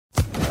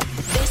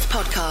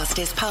podcast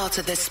is part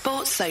of the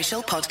Sports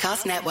Social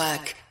Podcast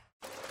Network.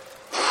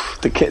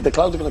 The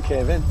clouds are going to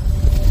cave in.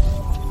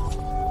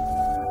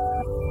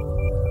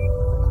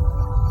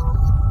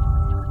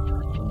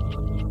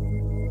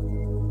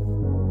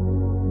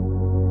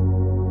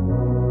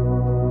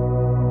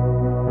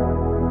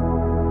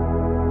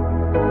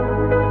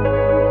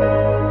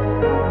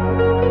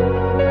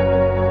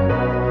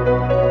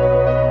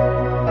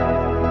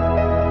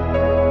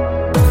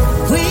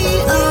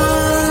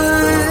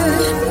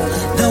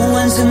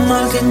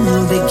 In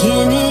the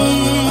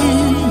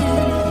beginning,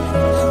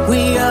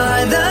 we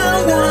are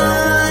the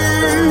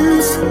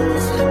ones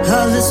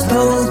of the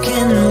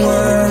spoken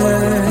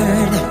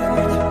word.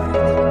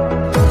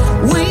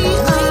 We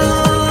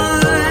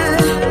are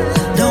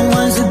the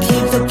ones who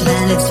keep the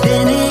planet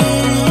spinning.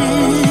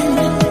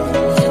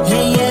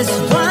 Yeah, yes,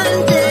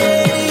 one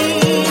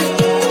day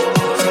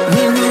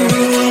we will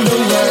rule the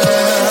world.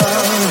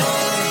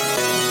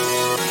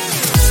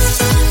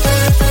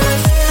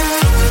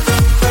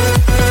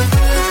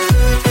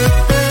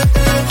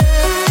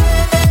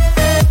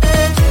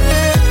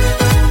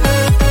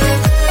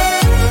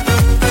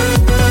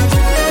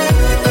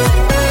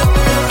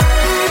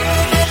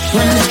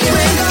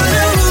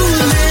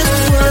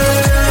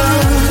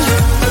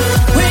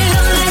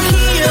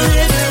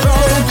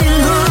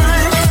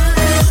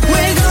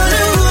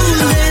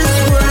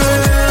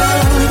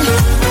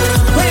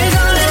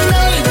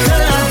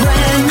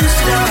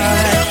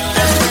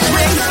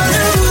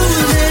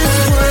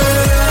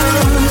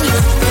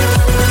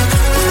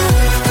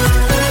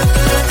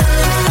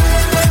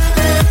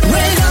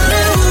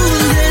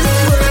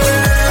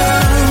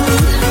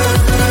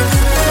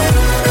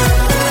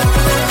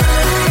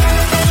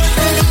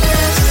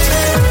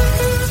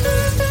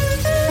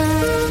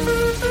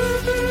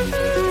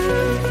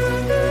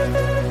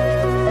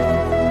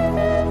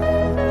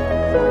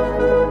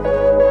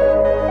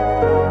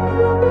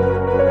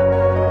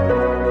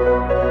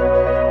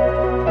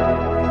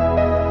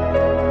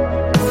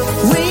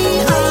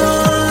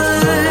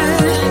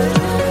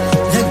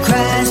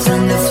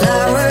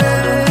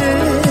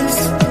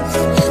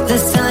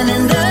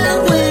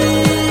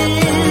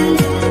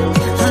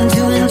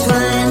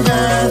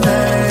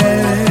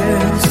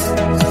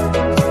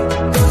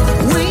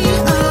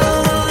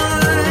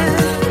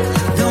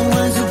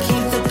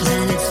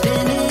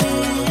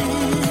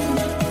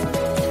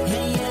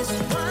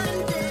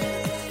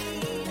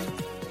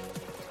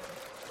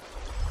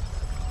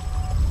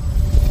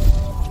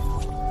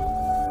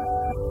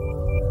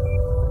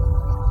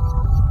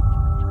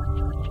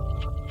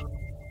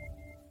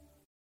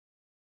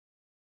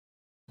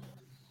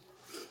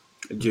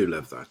 I do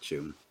love that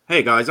tune.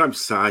 Hey guys, I'm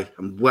Si,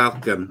 and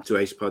welcome to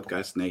Ace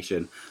Podcast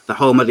Nation, the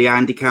home of the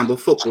Andy Campbell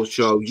Football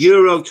Show,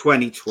 Euro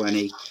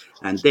 2020,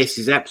 and this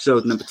is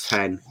episode number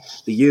 10.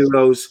 The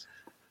Euros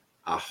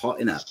are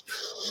hotting up,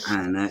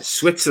 and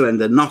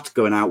Switzerland are not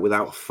going out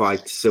without a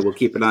fight, so we'll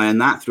keep an eye on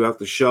that throughout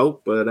the show.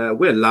 But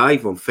we're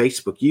live on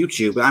Facebook,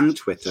 YouTube, and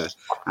Twitter,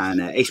 and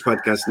Ace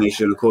Podcast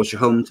Nation, of course, you're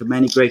home to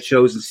many great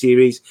shows and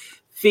series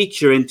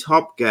featuring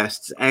top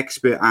guests,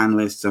 expert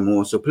analysts, and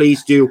more. So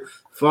please do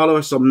follow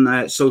us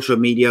on social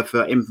media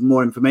for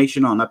more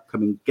information on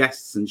upcoming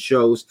guests and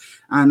shows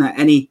and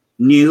any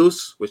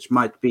news which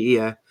might be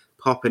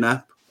popping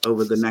up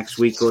over the next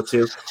week or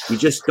two. You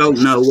just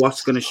don't know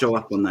what's going to show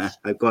up on there,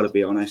 I've got to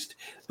be honest.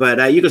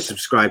 But you can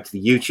subscribe to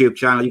the YouTube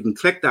channel. You can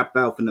click that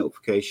bell for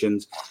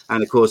notifications.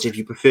 And, of course, if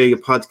you prefer your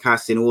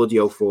podcast in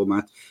audio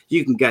format,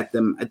 you can get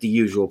them at the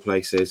usual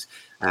places.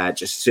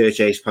 Just search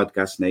Ace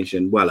Podcast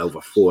Nation. Well over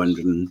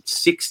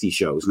 460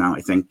 shows now,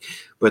 I think.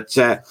 But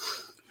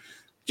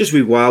just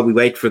while we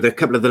wait for the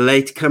couple of the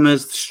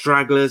latecomers, the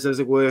stragglers, as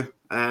it were,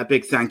 a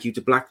big thank you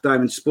to Black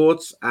Diamond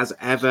Sports, as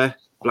ever.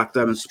 Black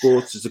Diamond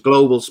Sports is a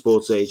global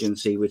sports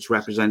agency which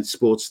represents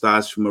sports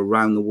stars from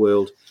around the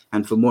world.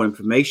 And for more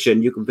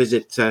information, you can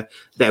visit their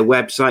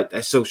website,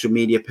 their social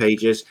media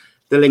pages,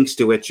 the links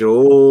to which are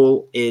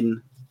all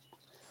in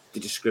the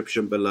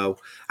description below.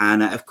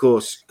 And of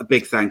course, a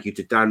big thank you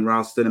to Dan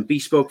Ralston and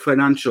Bespoke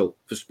Financial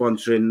for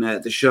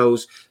sponsoring the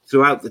shows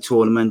throughout the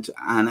tournament.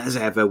 And as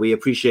ever, we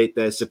appreciate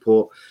their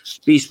support.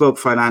 Bespoke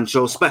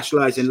Financial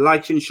specialise in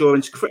life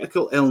insurance,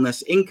 critical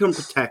illness, income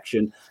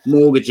protection,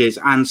 mortgages,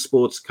 and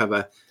sports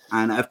cover.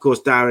 And of course,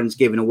 Darren's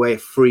giving away a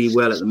free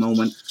will at the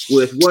moment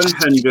worth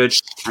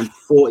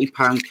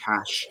 £140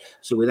 cash.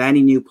 So with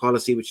any new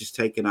policy which is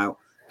taken out,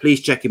 please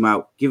check him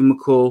out. Give him a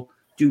call.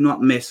 Do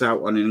not miss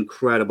out on an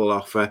incredible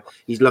offer.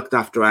 He's looked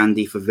after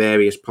Andy for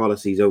various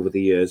policies over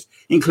the years,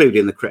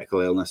 including the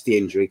critical illness, the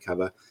injury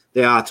cover.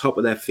 They are top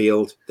of their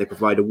field. They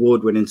provide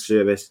award-winning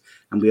service,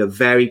 and we are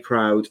very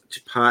proud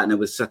to partner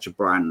with such a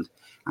brand.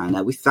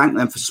 And we thank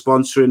them for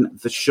sponsoring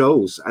the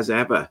shows, as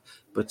ever.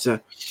 But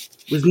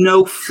with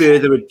no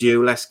further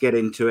ado, let's get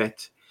into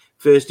it.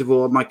 First of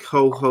all, my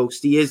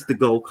co-host, he is the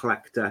goal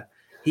collector.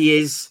 He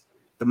is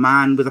the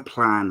man with a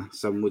plan,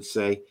 some would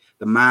say.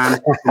 The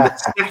man from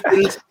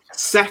the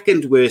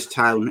second worst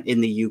town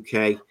in the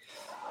UK.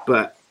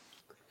 But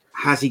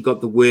has he got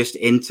the worst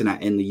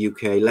internet in the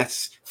UK?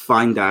 Let's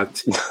find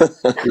out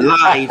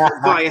live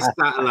via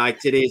satellite.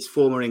 It is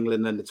former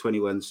England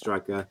under-21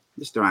 striker,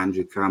 Mr.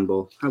 Andrew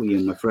Campbell. How are you,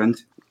 my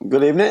friend?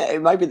 Good evening.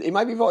 It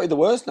might be voted the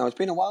worst now. It's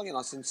been a while,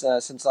 since I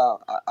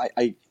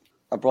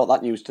brought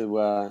that news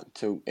to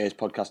Ace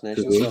Podcast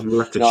Nation. We'll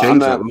have to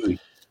change that, won't we?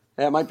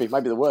 Yeah, it might be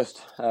the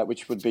worst,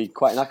 which would be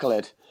quite an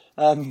accolade.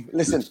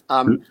 Listen,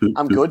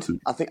 I'm good.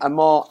 I think I'm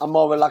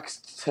more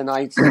relaxed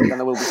tonight than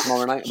I will be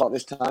tomorrow night. About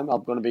this time,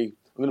 I'm going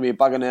to be a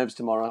bag of nerves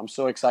tomorrow. I'm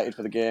so excited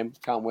for the game.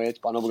 Can't wait.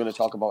 But I know we're going to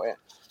talk about it.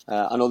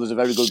 I know there's a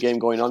very good game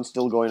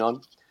still going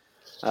on.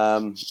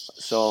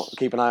 So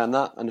keep an eye on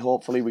that, and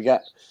hopefully we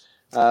get.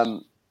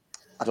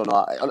 I don't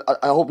know.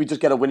 I hope we just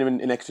get a win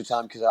in extra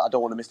time because I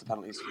don't want to miss the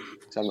penalties.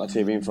 Because I haven't got a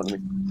TV in front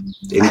of me.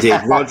 Indeed.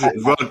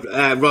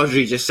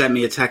 Rodri just sent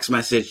me a text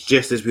message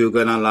just as we were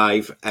going on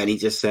live, and he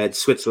just said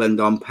Switzerland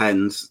on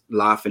pens,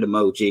 laughing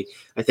emoji.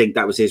 I think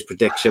that was his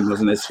prediction,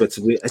 wasn't it?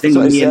 Switzerland. I think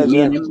me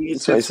and him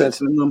said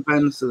Switzerland on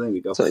pens. So there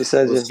we go. That's what he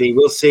said.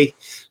 We'll see.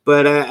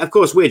 But of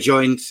course, we're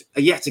joined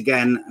yet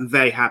again. I'm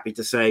very happy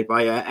to say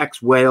by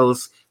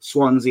ex-Wales,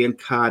 Swansea, and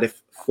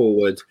Cardiff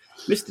forward,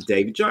 Mr.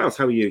 David Giles.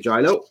 How are you,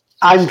 Gilo?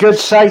 I'm good,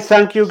 Si.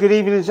 Thank you. Good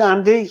evening,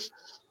 Andy.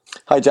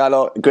 Hi,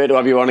 Giles. Great to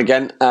have you on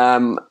again. A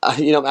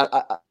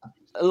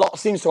lot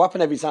seems to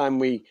happen every time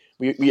we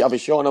have a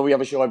show. I know we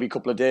have a show every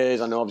couple of days.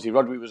 I know obviously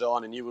Rodri was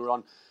on and you were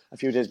on a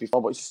few days before,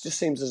 but it just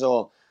seems as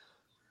though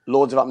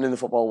loads are happening in the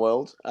football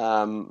world.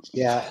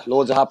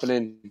 Loads are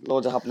happening.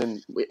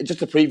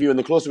 Just a preview, and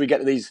the closer we get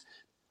to these,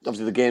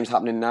 obviously the game's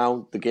happening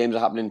now. The games are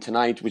happening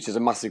tonight, which is a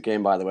massive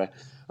game, by the way.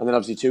 And then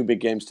obviously 2 big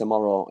games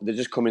tomorrow. They're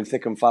just coming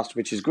thick and fast,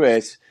 which is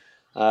great.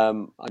 I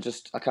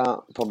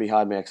can't probably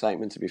hide my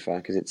excitement, to be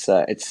fair, because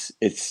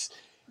this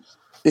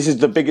is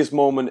the biggest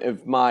moment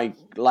of my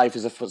life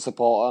as a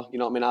supporter. You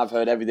know what I mean? I've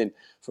heard everything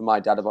from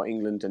my dad about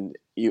England and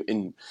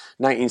in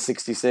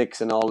 1966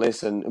 and all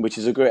this, and which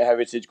is a great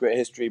heritage, great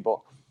history. But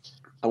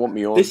I want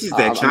my own. This is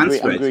their chance,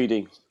 I'm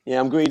greedy. Yeah,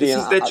 I'm greedy.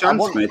 This is their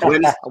chance, mate.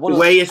 The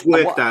way it's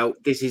worked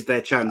out, this is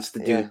their chance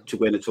to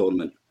win a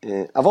tournament.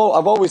 Yeah. I've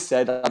always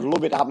said I'd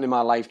love it to happen in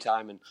my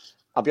lifetime, and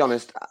I'll be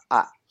honest.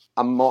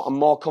 I'm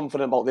more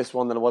confident about this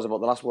one than I was about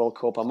the last World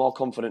Cup. I'm more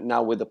confident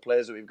now with the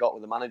players that we've got,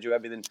 with the manager,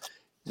 everything.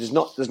 There's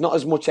not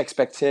as much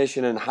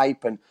expectation and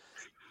hype and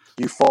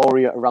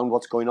euphoria around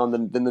what's going on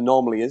than there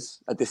normally is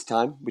at this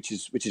time, which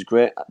is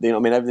great. You know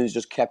what I mean? Everything's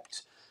just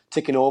kept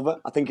ticking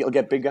over. I think it'll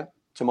get bigger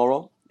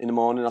tomorrow in the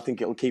morning. I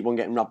think it'll keep on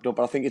getting wrapped up.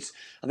 But I think it's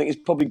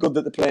probably good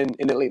that they're playing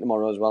in Italy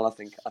tomorrow as well. I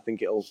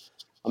think it'll.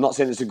 I'm not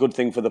saying it's a good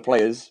thing for the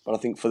players, but I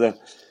think for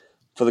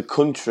the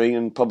country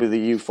and probably the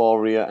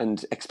euphoria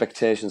and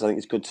expectations, I think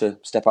it's good to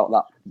step out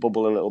that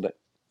bubble a little bit.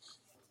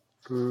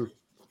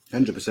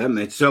 100%,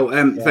 mate. So,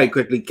 very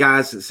quickly,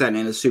 Gaz sent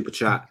in a super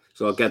chat,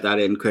 so I'll get that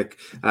in quick.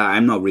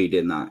 I'm not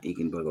reading that. He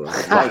can bugger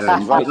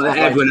off.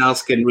 Everyone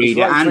else can read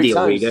it. Andy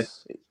will read it.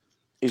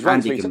 He's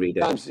right 3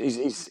 times.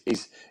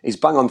 He's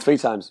bang on 3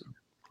 times.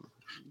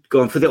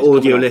 Go on, for the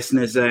audio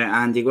listeners,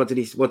 Andy, what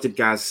did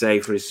Gaz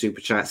say for his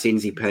super chat? Seeing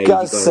as he paid,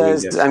 Gaz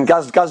says, and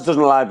Gaz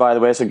doesn't lie, by the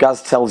way. So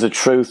Gaz tells the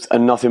truth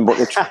and nothing but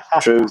the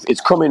truth.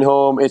 It's coming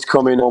home.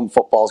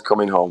 Football's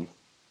coming home.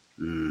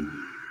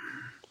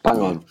 Bang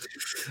on.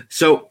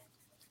 So,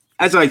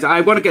 as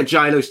I want to get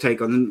Gilo's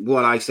take on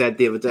what I said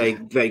the other day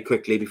very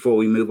quickly before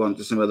we move on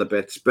to some other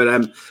bits.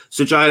 But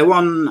so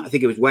Gilo, I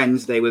think it was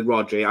Wednesday with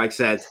Rodri, I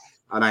said.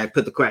 And I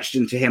put the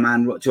question to him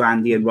and to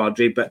Andy and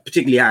Rodri, but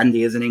particularly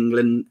Andy as an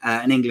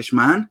English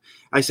man.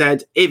 I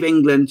said, if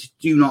England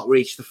do not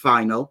reach the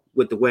final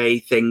with the way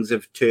things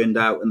have turned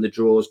out and the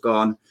draw's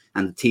gone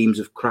and the teams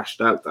have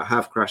crashed out,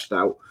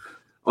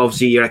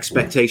 obviously your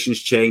expectations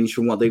change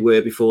from what they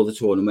were before the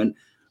tournament.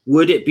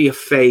 Would it be a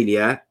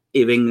failure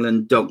if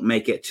England don't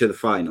make it to the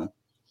final?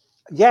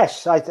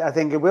 Yes, I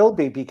think it will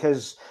be,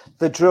 because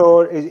the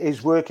draw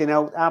is working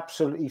out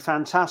absolutely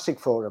fantastic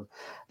for them.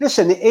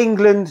 Listen,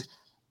 England...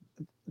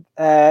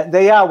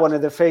 they are one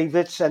of the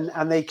favourites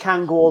and they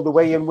can go all the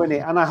way and win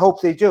it. And I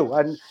hope they do.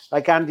 And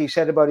like Andy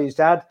said about his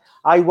dad,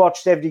 I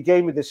watched every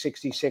game of the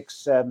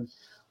 66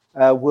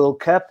 World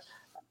Cup.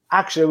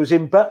 Actually, I was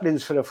in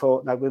Butlins for a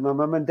fortnight with my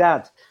mum and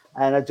dad.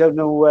 And I don't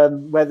know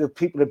whether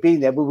people have been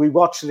there, but we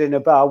watched it in a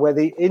bar where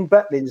in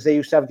Butlins, they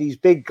used to have these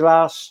big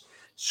glass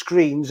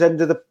screens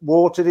under the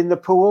water in the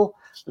pool.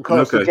 Of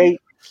course,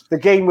 the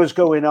game was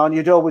going on.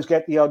 You'd always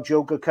get the odd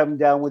joker come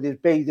down with his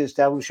bathers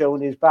down,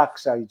 showing his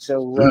backside.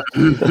 So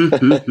you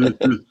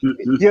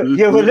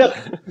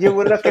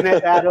were looking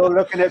at that or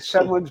looking at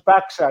someone's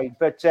backside.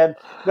 But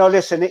no,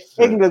 listen,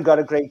 England got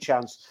a great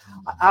chance.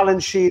 Alan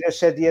Shearer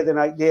said the other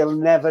night they'll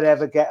never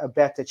ever get a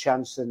better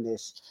chance than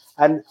this.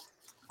 And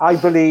I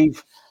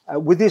believe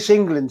with this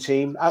England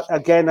team,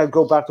 again, I'll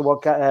go back to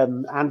what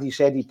Andy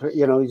said. He's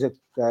a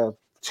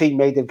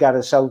teammate of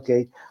Gareth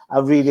Southgate. I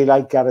really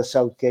like Gareth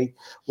Southgate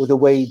with the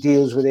way he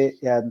deals with it.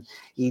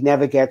 He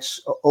never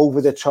gets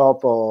over the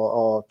top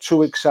or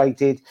too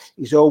excited.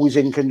 He's always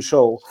in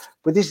control.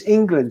 But this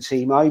England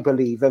team, I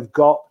believe, have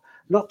got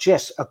not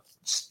just a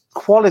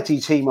quality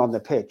team on the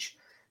pitch.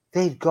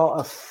 they've got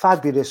a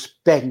fabulous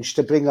bench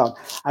to bring on.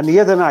 And the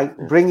other night,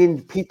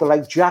 bringing people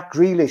like Jack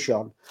Grealish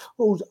on,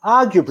 who's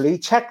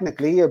arguably,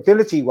 technically,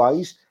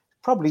 ability-wise,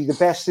 probably the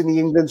best in the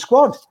England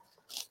squad.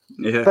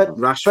 Yeah, But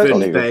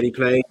Rashford barely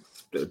played.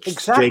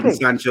 Exactly. Jadon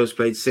Sancho's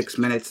played 6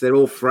 minutes. They're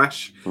all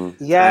fresh,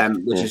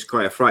 which is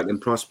quite a frightening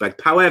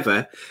prospect.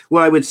 However,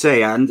 what I would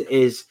say,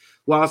 is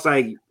whilst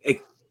I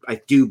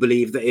do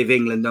believe that if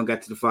England don't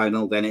get to the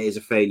final, then it is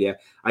a failure.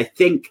 I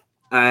think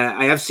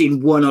I have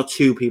seen one or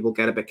two people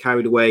get a bit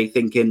carried away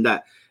thinking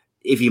that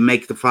if you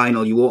make the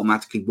final, you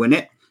automatically win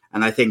it.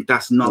 And I think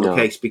that's not the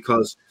case,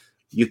 because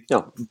you're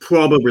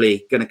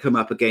probably going to come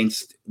up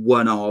against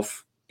one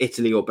of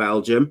Italy or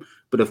Belgium.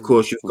 But of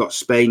course, you've got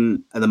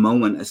Spain at the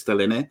moment are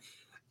still in it.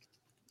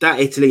 That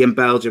Italy and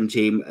Belgium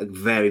team are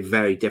very,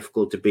 very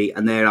difficult to beat.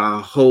 And they are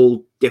a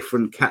whole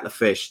different kettle of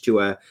fish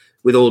to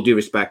with all due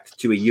respect,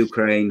 to a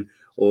Ukraine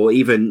or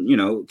even,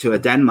 to a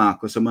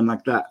Denmark or someone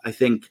like that. I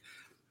think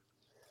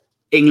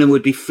England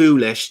would be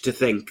foolish to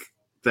think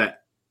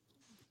that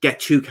get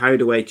too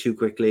carried away too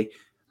quickly.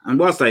 And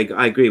whilst I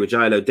agree with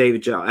Gilo,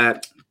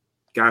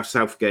 Gareth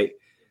Southgate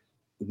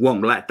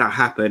won't let that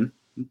happen.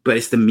 But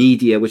it's the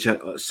media which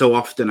so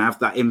often have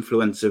that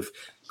influence of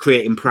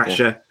creating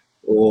pressure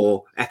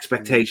or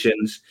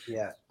expectations.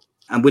 Yeah.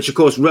 And which, of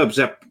course, rubs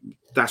up.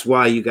 That's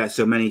why you get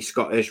so many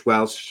Scottish,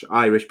 Welsh,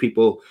 Irish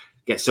people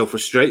get so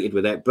frustrated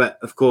with it. But,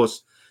 of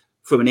course,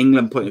 from an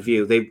England point of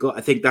view, they've got,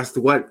 I think that's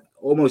the one,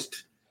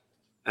 almost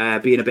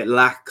being a bit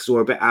lax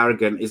or a bit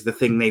arrogant is the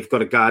thing they've got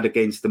to guard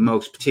against the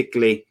most,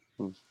 particularly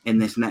in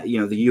this, the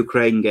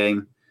Ukraine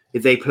game.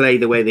 If they play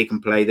the way they can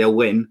play, they'll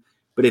win.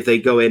 But if they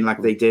go in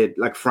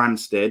like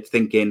France did,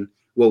 thinking,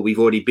 well, we've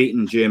already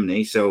beaten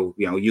Germany, so,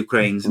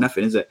 Ukraine's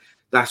nothing, is it?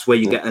 That's where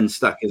you get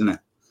unstuck, isn't it?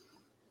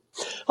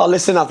 Oh,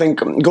 listen, I think,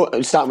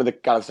 starting with the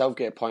Gareth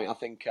Southgate point, I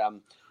think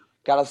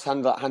Gareth's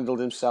handled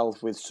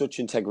himself with such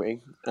integrity.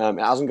 It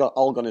hasn't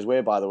all gone his way,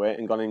 by the way,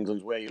 and gone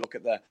England's way. You look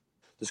at the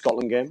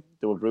Scotland game,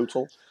 they were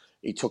brutal.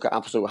 He took an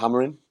absolute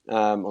hammering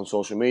on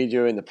social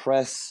media, in the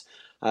press,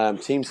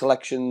 team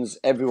selections,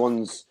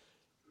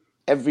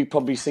 every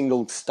probably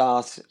single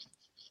start.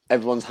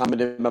 Everyone's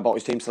hammered him about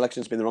his team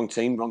selection. It's been the wrong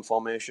team, wrong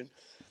formation.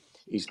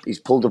 He's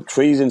pulled up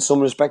trees in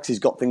some respects. He's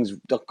got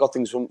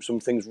some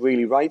things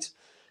really right.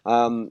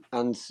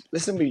 And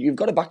listen, you've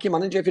got to back your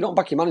manager. If you don't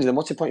back your manager, then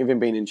what's the point of him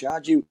being in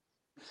charge?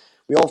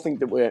 We all think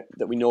that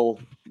we know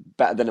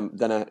better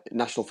than a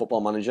national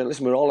football manager.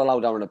 Listen, we're all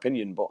allowed our own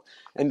opinion, but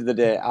end of the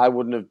day, I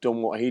wouldn't have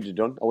done what he'd have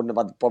done. I wouldn't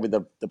have had probably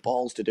the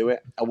balls to do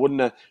it. I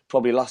wouldn't have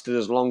probably lasted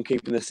as long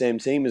keeping the same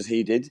team as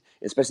he did,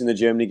 especially in the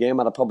Germany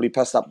game. I'd have probably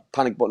pressed that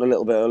panic button a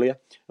little bit earlier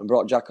and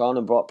brought Jack on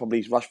and brought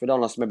probably Rashford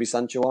on, or maybe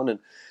Sancho on,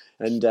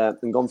 and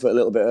gone for it a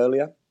little bit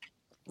earlier.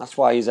 That's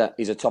why he's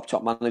a top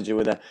manager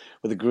with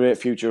a great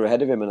future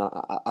ahead of him, and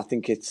I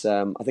think it's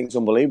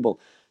unbelievable.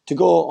 To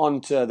go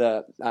on to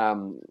the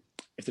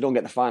if they don't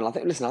get the final, I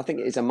think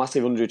it's a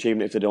massive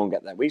underachievement if they don't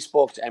get there. We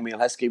spoke to Emil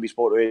Heskey, we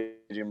spoke to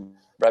Adrian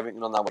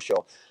Brevington on our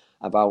show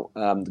about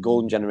the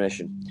golden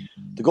generation.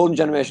 The golden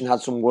generation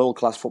had some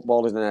world-class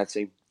footballers in their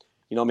team.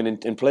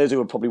 And players who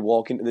would probably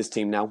walk into this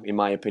team now, in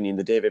my opinion,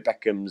 the David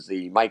Beckhams,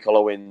 the Michael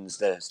Owens,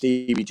 the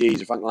Stevie G's,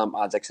 the Frank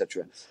Lampards,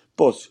 etc.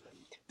 But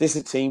this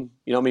is a team,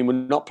 we're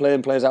not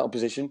playing players out of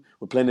position.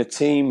 We're playing a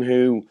team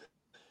who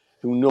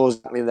knows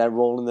exactly their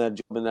role and their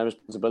job and their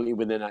responsibility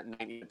within that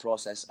 90-minute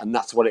process, and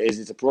that's what it is.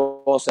 It's a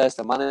process.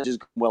 The manager's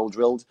well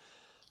drilled,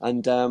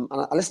 and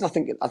listen, I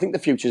think the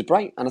future is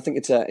bright, and I think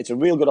it's a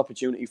real good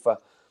opportunity for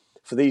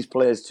these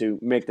players to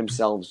make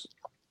themselves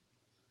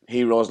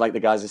heroes, like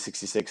the guys of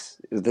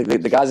 '66.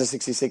 The guys of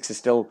 '66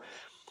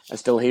 are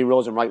still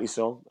heroes, and rightly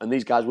so. And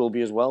these guys will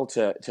be as well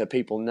to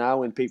people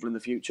now and people in the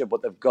future.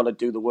 But they've got to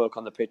do the work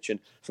on the pitch. And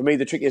for me,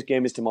 the trickiest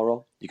game is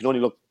tomorrow. You can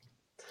only look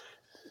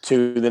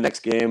to the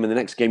next game, and the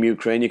next game,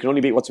 Ukraine. You can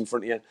only beat what's in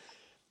front of you.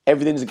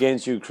 Everything's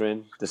against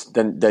Ukraine.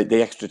 The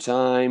extra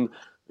time,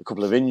 a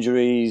couple of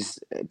injuries,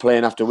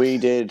 playing after we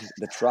did,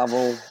 the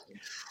travel.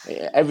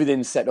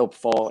 Everything's set up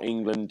for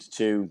England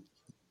to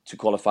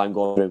qualify and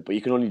go through. But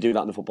you can only do that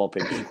on the football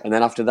pitch. And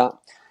then after that,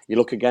 you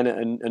look again at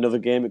another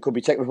game. It could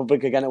be Czech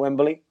Republic again at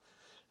Wembley.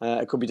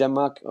 It could be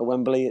Denmark at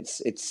Wembley.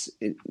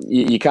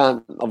 You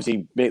can't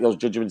obviously make those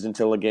judgments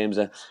until the games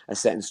are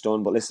set in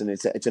stone. But listen,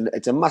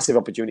 it's a massive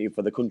opportunity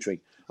for the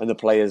country and the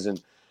players. And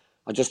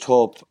I just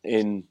hope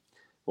in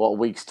a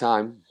week's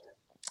time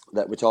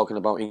that we're talking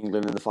about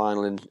England in the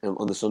final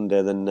on the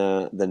Sunday than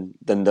that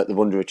they've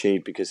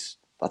underachieved. Because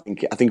I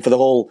think for the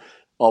whole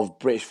of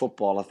British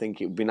football, I think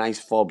it would be nice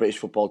for British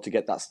football to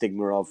get that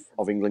stigma of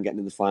England getting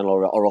in the final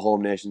or a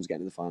home nation's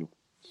getting in the final.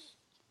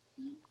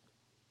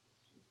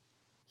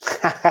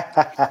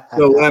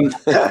 So,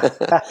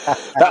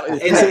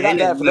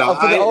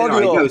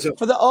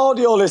 for the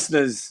audio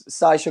listeners,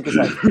 Si shook his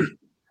head.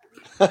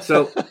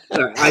 So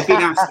I've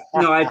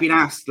been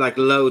asked like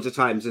loads of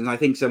times, and I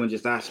think someone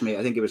just asked me.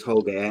 I think it was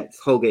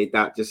Holgate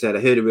that just said,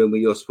 "I heard a rumor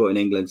you're supporting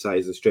England." Si,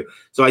 is this true?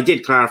 So I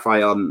did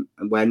clarify on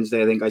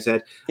Wednesday. I think I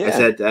said,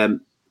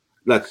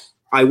 look,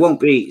 I won't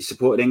be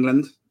supporting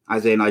England.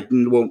 As in, I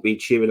won't be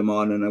cheering them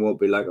on, and I won't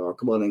be like, "Oh,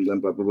 come on,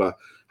 England!" Blah blah blah.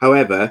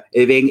 However,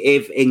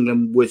 if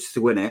England was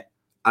to win it,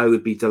 I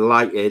would be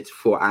delighted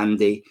for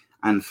Andy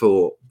and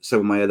for some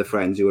of my other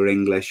friends who are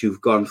English,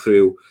 who've gone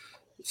through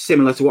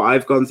similar to what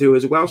I've gone through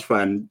as a Welsh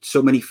fan.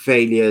 So many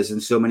failures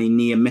and so many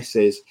near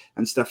misses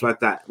and stuff like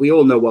that. We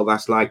all know what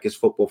that's like as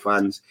football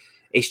fans.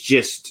 It's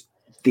just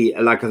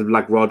like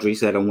Rodri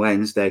said on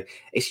Wednesday.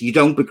 It's you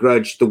don't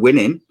begrudge the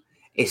winning.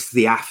 It's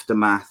the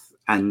aftermath.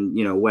 And,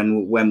 you know,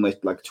 when we're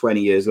like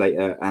 20 years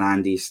later and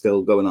Andy's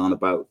still going on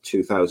about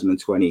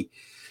 2020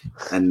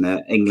 and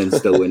England's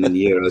still winning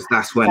the Euros,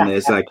 that's when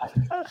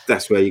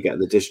that's where you get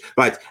the dish.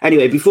 Right.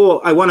 Anyway,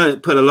 before I want to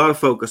put a lot of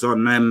focus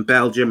on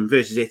Belgium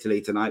versus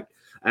Italy tonight.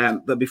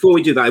 But before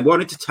we do that, I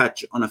wanted to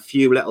touch on a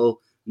few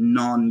little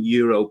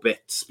non-Euro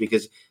bits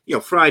because, you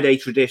know, Friday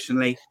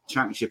traditionally,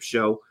 championship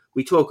show,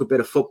 we talk a bit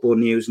of football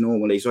news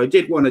normally. So I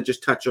did want to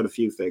just touch on a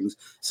few things,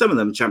 some of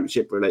them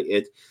championship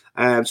related.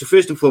 So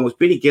first and foremost,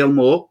 Billy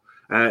Gilmore,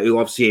 who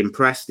obviously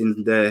impressed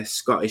in the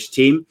Scottish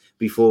team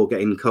before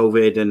getting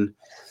COVID, and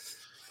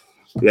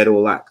we had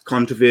all that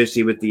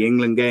controversy with the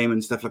England game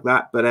and stuff like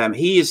that. But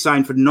he is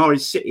signed for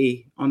Norwich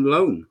City on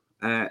loan.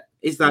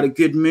 Is that a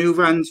good move,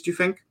 Hans, do you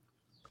think?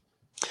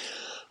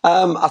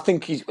 I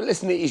think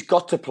he's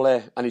got to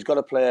play, and he's got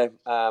to play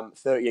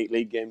 38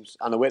 league games.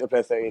 And the way to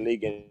play 38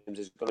 league games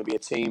is going to be a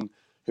team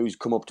who's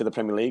come up to the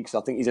Premier League. So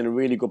I think he's in a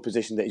really good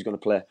position that he's going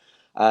to play.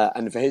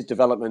 And for his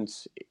development,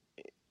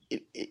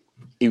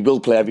 he will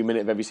play every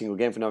minute of every single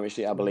game for Norwich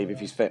City, I believe, if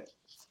he's fit.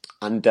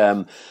 And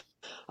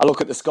I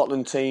look at the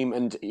Scotland team,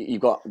 and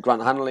you've got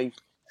Grant Hanley.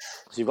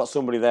 So you've got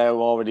somebody there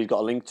who already got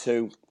a link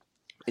to.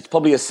 It's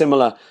probably a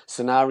similar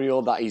scenario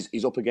that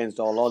he's up against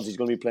all odds. He's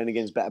going to be playing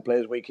against better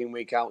players week in,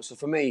 week out. So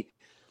for me,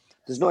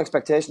 there's no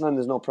expectation and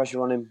there's no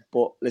pressure on him.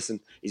 But listen,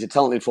 he's a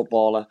talented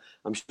footballer.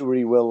 I'm sure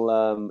he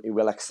will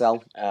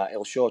excel.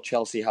 He'll show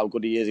Chelsea how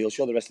good he is. He'll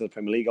show the rest of the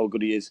Premier League how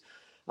good he is.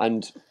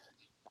 And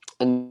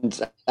I'm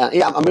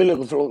really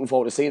looking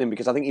forward to seeing him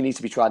because I think he needs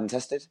to be tried and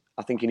tested.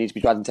 I think he needs to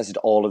be tried and tested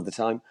all of the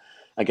time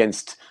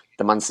against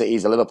the Man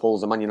Cities, the Liverpools,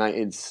 the Man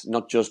Uniteds,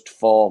 not just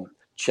for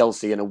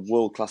Chelsea and a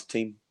world-class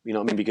team. You know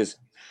what I mean? Because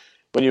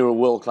when you're a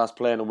world-class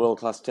player and a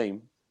world-class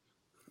team,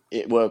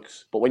 it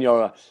works. But when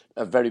you're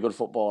a very good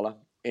footballer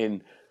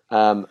in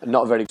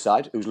not a very good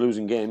side who's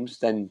losing games,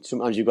 then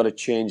sometimes you've got to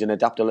change and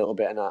adapt a little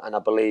bit. And I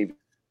believe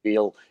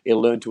he'll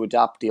learn to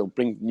adapt. He'll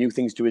bring new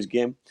things to his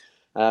game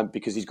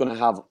because he's going to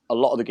have a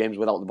lot of the games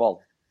without the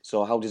ball.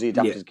 So how does he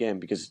adapt his game?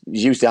 Because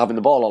he's used to having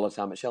the ball all the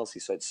time at Chelsea.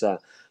 So it's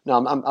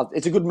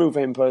it's a good move for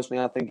him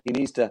personally. I think he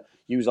needs to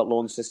use that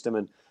loan system,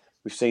 and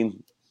we've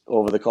seen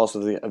over the course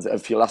of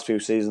the last few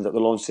seasons that the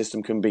loan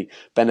system can be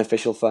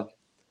beneficial for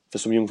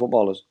some young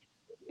footballers.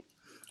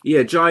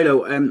 Yeah,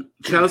 Gilo,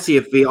 Chelsea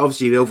have been,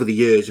 obviously over the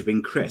years have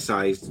been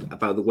criticised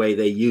about the way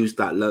they use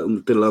the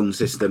loan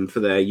system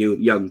for their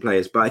young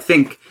players. But I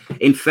think,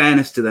 in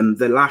fairness to them,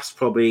 the last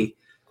probably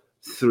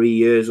 3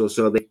 years or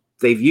so,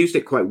 they've used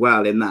it quite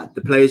well in that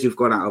the players who've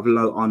gone out of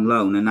on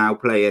loan are now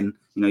playing,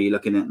 you know, you're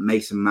looking at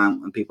Mason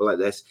Mount and people like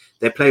this,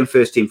 they're playing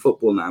first team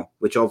football now,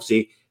 which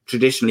obviously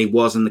traditionally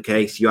wasn't the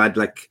case. You had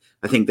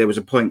I think there was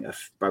a point of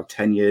about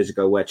 10 years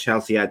ago where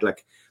Chelsea had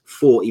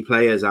 40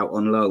 players out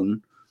on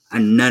loan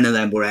and none of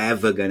them were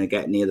ever going to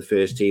get near the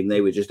first team.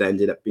 They were just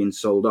ended up being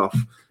sold off.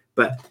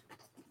 But,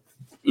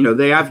 you know,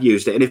 they have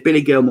used it. And if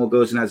Billy Gilmore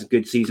goes and has a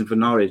good season for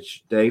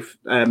Norwich, Dave,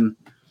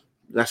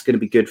 that's going to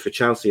be good for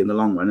Chelsea in the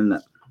long run, isn't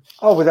it?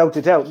 Oh, without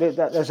a doubt.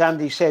 As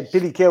Andy said,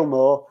 Billy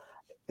Gilmore,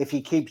 if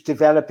he keeps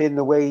developing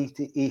the way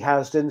he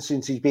has done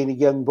since he's been a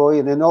young boy,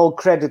 and in all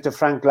credit to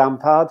Frank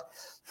Lampard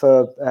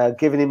for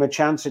giving him a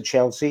chance at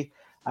Chelsea.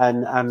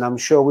 And I'm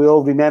sure we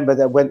all remember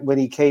that when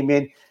he came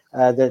in,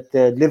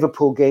 the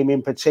Liverpool game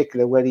in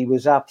particular, where he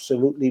was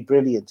absolutely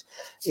brilliant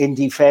in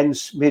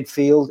defence,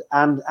 midfield,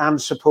 and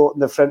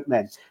supporting the front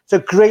men. It's a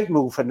great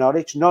move for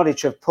Norwich.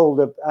 Norwich have pulled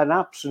an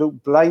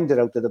absolute blinder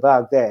out of the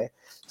bag there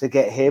to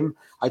get him.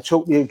 I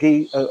totally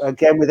agree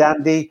again with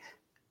Andy,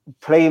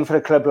 playing for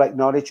a club like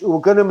Norwich, who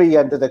are going to be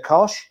under the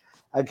cosh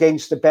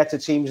against the better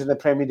teams in the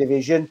Premier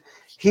Division.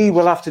 He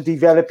will have to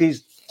develop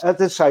his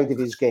other side of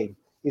his game,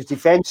 his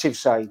defensive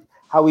side,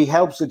 how he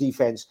helps the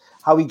defence,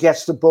 how he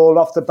gets the ball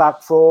off the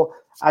back four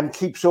and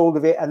keeps hold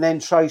of it and then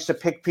tries to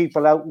pick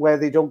people out where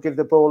they don't give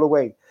the ball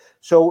away.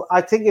 So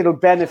I think it'll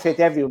benefit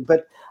everyone.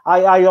 But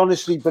I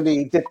honestly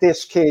believe that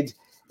this kid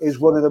is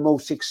one of the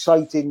most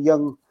exciting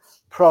young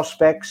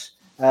prospects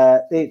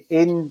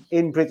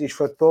in British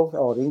football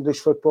or English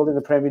football in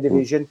the Premier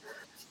Division.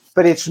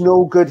 But it's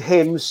no good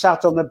him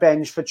sat on the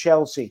bench for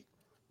Chelsea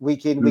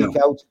week in, week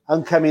out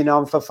and coming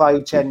on for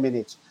 5-10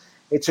 minutes.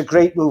 It's a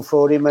great move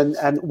for him,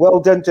 and well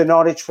done to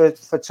Norwich for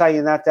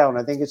tying that down.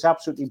 I think it's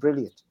absolutely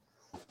brilliant.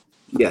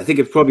 Yeah, I think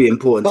it's probably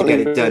important to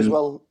get it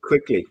done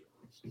quickly.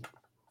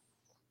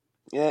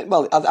 Yeah,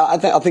 well, I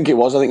think it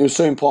was. I think it was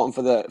so important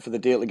for the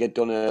deal to get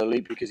done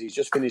early because he's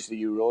just finished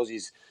the Euros.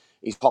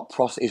 He's hot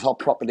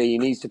property. He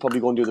needs to probably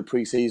go and do the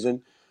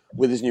pre-season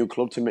with his new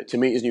club to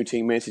meet his new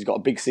teammates. He's got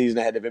a big season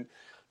ahead of him.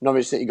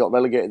 Norwich City got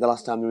relegated the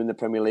last time they were in the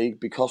Premier League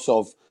because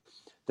of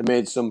They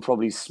made some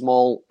probably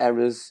small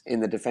errors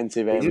in the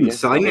defensive area. They didn't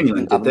sign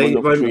anyone, did they?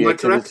 Enough Am I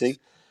correct? creativity.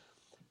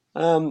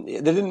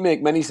 They didn't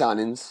make many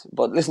signings,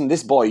 but listen,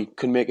 this boy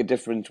can make a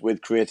difference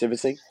with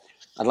creativity.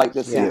 I'd like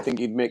to think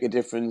he'd make a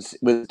difference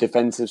with the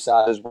defensive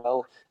side as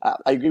well.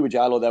 I agree with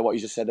Giles there, what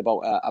he just said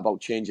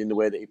about changing the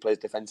way that he plays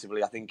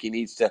defensively. I think he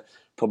needs to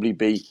probably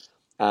be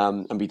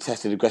and be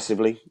tested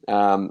aggressively,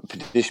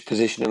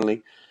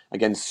 positionally,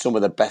 against some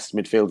of the best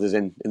midfielders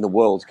in the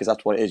world, because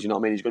that's what it is. You know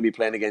what I mean? He's going to be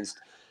playing against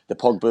the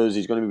Pogbas,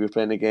 he's going to be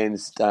playing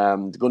against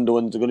the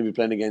Gundogan's, going to be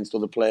playing against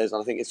other players,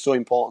 and I think it's so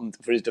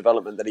important for his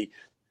development that he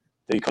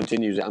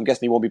continues it. I'm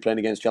guessing he won't be playing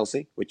against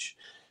Chelsea, which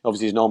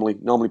obviously is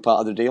normally part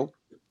of the deal.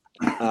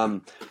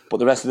 But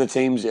the rest of the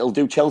teams, it'll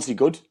do Chelsea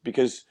good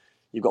because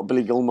you've got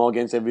Billy Gilmore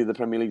against every other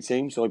Premier League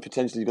team, so he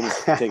potentially is going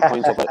to take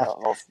points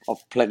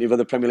off plenty of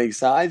other Premier League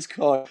sides.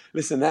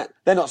 Listen,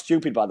 they're not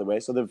stupid, by the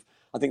way. So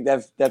I think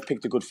they've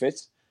picked a good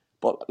fit.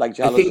 But like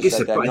Giles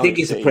said, I think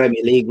it's a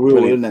Premier League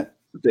rule, isn't it,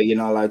 that you're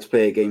not allowed to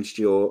play against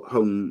your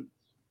home,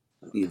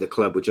 the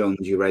club which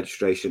owns your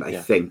registration.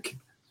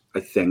 I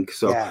think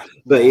so. Yeah.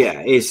 But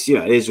it is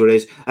what it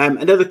is.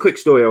 Another quick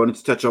story I wanted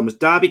to touch on was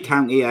Derby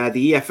County.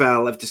 The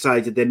EFL have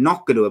decided they're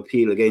not going to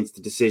appeal against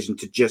the decision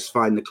to just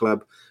fine the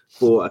club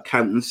for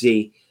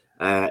accountancy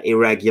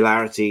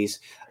irregularities.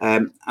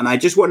 And I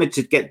just wanted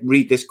to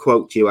read this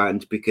quote to you,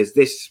 Ant, because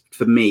this,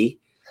 for me,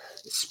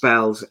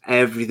 spells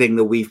everything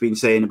that we've been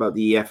saying about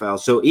the EFL.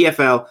 So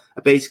EFL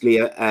basically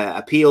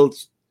appealed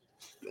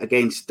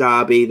against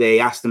Derby. They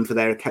asked them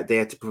they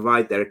had to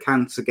provide their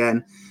accounts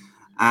again.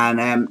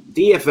 And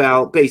the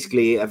EFL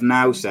basically have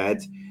now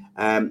said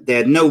they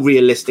had no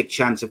realistic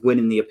chance of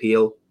winning the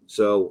appeal,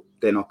 so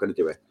they're not going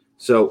to do it.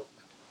 So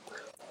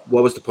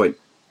what was the point?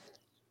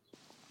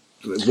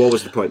 What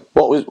was the point?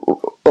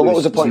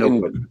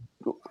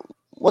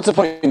 What's the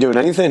point in doing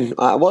anything? The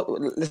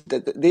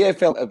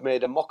EFL have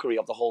made a mockery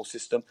of the whole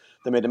system.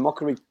 They made a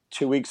mockery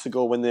 2 weeks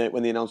ago when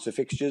they announced the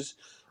fixtures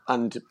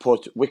and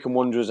put Wycombe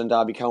Wanderers and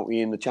Derby County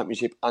in the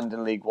Championship and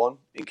in League One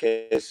in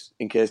case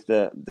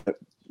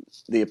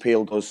the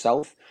appeal goes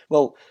south.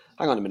 Well,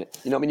 hang on a minute.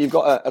 You know what I mean? You've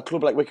got a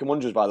club like Wycombe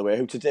Wanderers, by the way,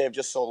 who today have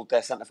just sold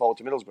their centre forward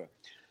to Middlesbrough.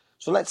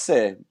 So let's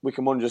say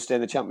Wycombe Wanderers stay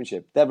in the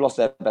Championship. They've lost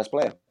their best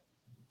player.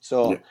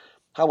 So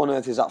how on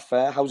earth is that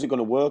fair? How's it going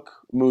to work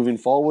moving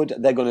forward?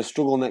 They're going to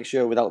struggle next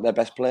year without their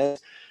best players.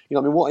 You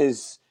know what I mean?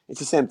 It's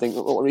the same thing.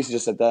 What Reece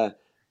just said there.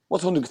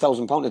 What's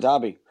 £100,000 to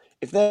Derby?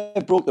 If they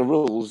broke the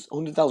rules,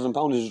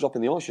 £100,000 is a drop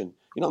in the ocean.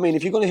 You know what I mean?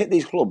 If you're going to hit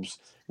these clubs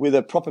with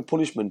a proper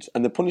punishment,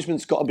 and the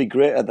punishment's got to be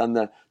greater than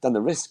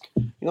the risk.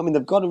 You know what I mean?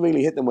 They've got to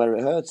really hit them where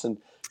it hurts. And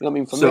you know what I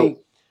mean? For me,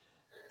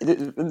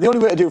 the only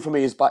way to do it for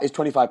me is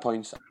 25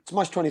 points.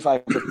 Smash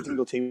 25 if a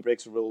single team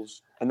breaks the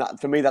rules. And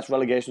that, for me, that's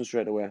relegation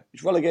straight away.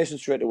 It's relegation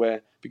straight away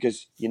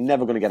because you're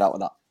never going to get out of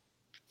that.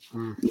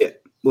 Yeah.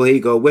 Well, here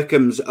you go.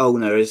 Wycombe's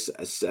owner has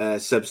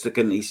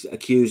subsequently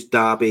accused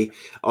Derby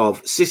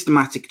of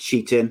systematic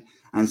cheating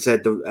and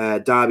said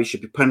the Derby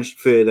should be punished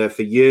further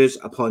for years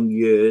upon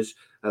years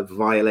of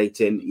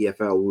violating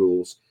EFL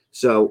rules.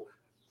 So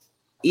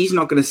he's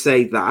not going to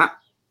say that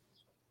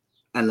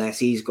unless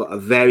he's got a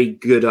very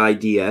good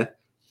idea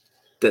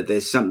that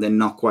there's something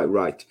not quite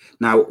right.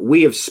 Now,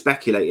 we have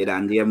speculated,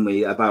 Andy, haven't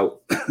we,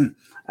 about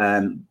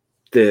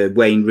the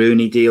Wayne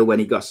Rooney deal when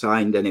he got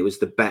signed, and it was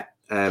the bet.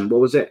 What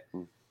was it?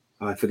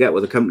 I forget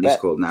what the company's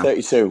called now.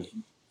 32.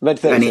 Red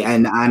 32.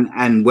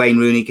 And Wayne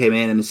Rooney came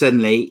in, and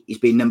suddenly he's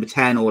been number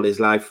 10 all his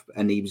life,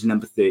 and he was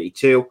number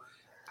 32.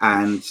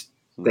 And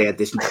they had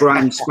this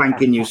brand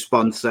spanking new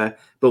sponsor,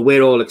 but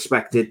we're all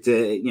expected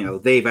to,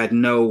 they've had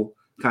no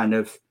kind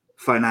of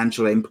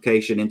financial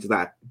implication into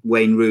that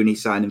Wayne Rooney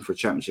signing for a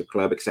championship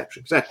club,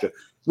 etc., etc.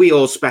 We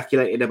all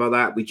speculated about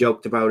that. We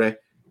joked about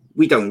it.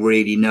 We don't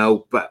really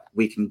know, but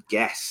we can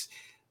guess.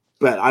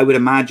 But I would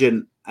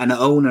imagine an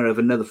owner of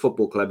another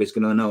football club is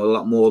going to know a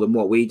lot more than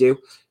what we do.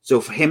 So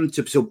for him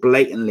to so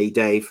blatantly,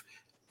 Dave,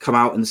 come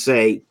out and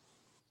say,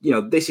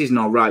 this is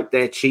not right,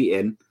 they're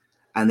cheating,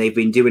 and they've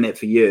been doing it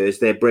for years,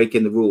 they're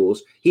breaking the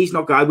rules. He's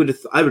not. I would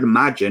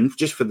imagine,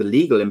 just for the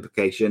legal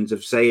implications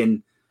of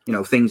saying,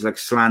 things like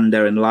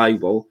slander and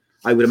libel,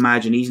 I would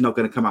imagine he's not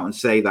going to come out and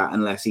say that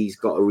unless he's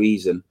got a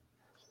reason.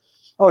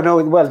 Oh no!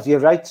 Well, you're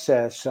right,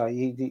 sir. So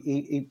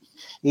he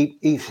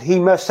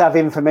must have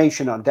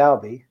information on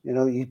Derby.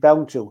 He's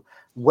bound to.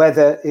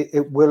 Whether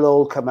it will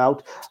all come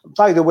out.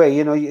 By the way,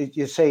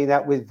 you're saying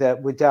that with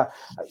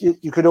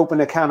you could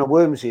open a can of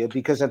worms here,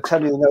 because I'm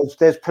telling you,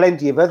 there's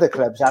plenty of other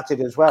clubs at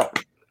it as well.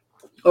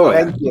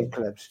 Plenty of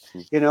clubs,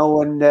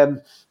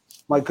 and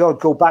my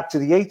God, go back to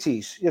the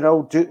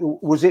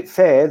 80s. Was it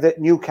fair that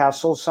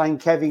Newcastle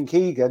signed Kevin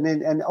Keegan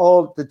and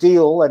all the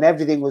deal and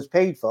everything was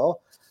paid for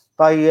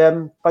by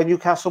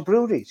Newcastle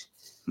Breweries?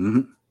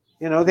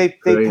 Mm-hmm.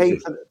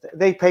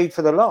 They paid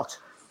for the lot.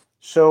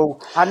 So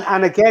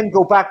and again,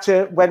 go back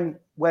to when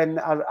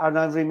I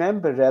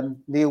remember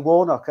Neil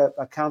Warnock.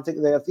 I can't think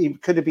that he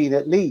could have been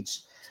at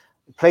Leeds,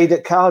 played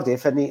at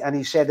Cardiff, and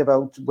he said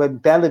about when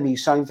Bellamy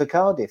signed for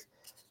Cardiff.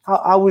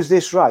 How was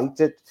this right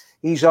that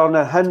he's on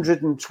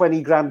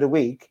 120 grand a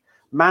week?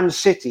 Man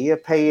City are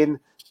paying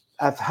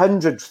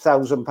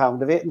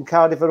 £100,000 of it, and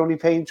Cardiff are only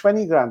paying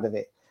 20 grand of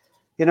it.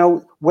 You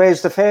know,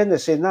 where's the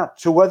fairness in that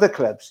to other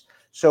clubs?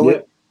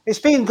 So it's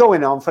been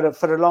going on for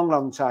a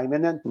long time.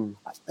 And then,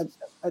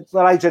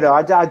 well, I don't know.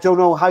 I don't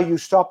know how you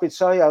stop it.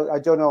 Sorry, I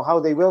don't know how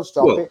they will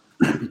stop it.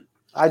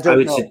 I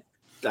don't know.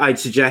 I'd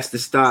suggest the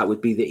start would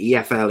be the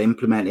EFL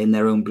implementing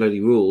their own bloody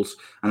rules.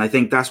 And I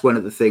think that's one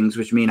of the things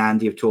which me and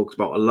Andy have talked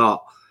about a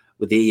lot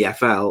with the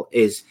EFL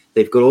is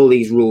they've got all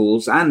these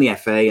rules, and the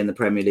FA and the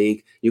Premier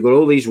League. You've got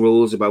all these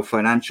rules about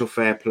financial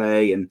fair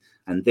play and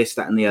this,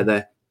 that and the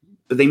other.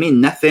 But they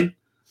mean nothing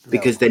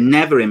because they're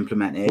never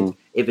implemented.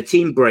 If a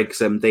team breaks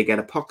them, they get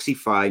a poxy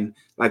fine.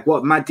 Like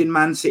what did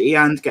Man City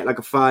and get like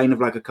a fine of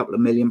like a couple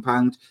of £1 million?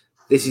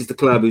 This is the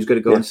club who's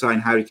going to go and sign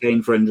Harry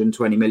Kane for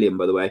 120 million,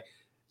 by the way.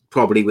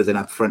 Probably with an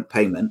upfront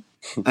payment,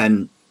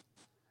 and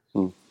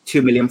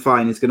 2 million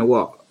fine is going to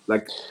what?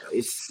 Like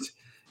it's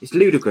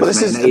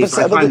ludicrous.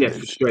 I find it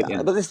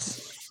frustrating. But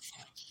this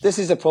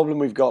is a problem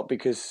we've got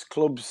because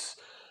clubs.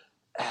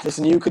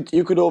 Listen, you could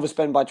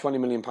overspend by £20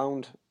 million,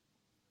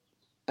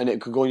 and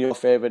it could go in your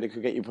favour. It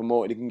could get you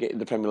promoted. It can get you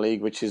the Premier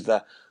League, which is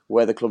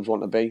where the clubs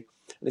want to be.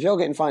 And if you're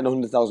getting fined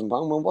 £100,000,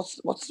 well,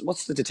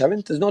 what's the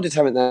deterrent? There's no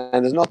deterrent there,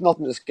 and there's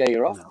nothing to scare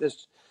you off. No.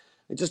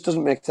 It just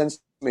doesn't make sense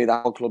to me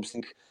that how clubs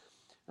think.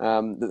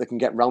 That they can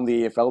get round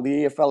the EFL.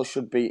 The EFL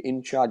should be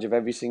in charge of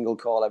every single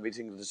call, every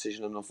single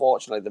decision, and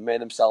unfortunately, they made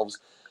themselves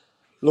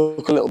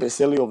look a little bit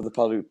silly over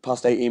the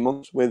past 18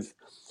 months with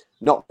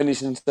not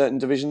finishing certain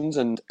divisions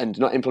and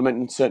not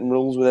implementing certain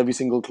rules with every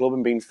single club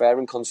and being fair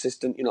and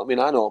consistent. You know what I mean?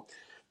 I know,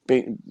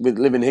 with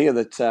living here,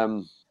 that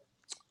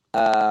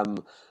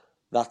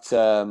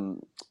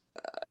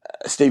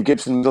Steve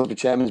Gibson, the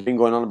chairman, has been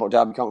going on about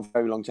Derby County for a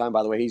very long time.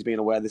 By the way, he's been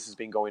aware this has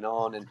been going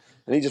on, and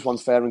he just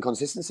wants fair and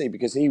consistency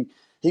because he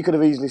could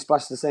have easily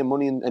splashed the same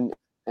money and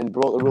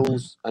broke the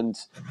rules. And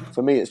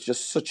for me, it's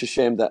just such a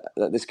shame that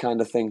this kind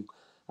of thing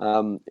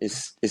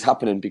is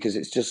happening because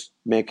it's just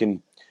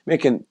making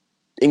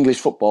English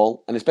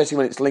football, and especially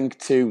when it's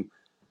linked to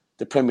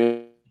the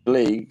Premier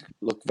League,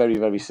 look very,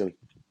 very silly.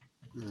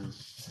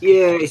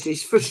 Yeah,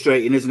 it's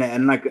frustrating, isn't it?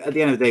 And like at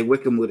the end of the day,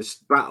 Wycombe would have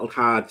battled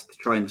hard to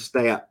try and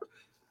stay up,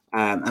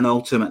 and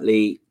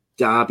ultimately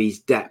Derby's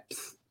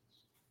depth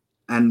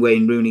and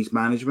Wayne Rooney's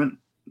management,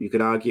 you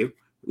could argue,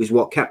 is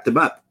what kept them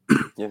up.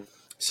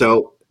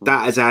 So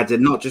that has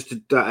added not just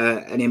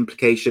an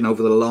implication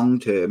over the long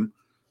term,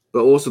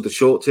 but also the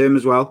short term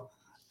as well.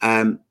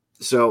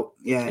 So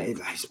yeah,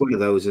 it's one of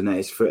those, and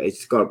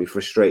it's got to be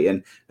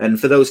frustrating. And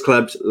for those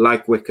clubs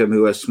like Wycombe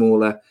who are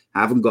smaller,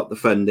 haven't got the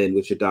funding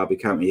which a Derby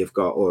County have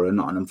got, or a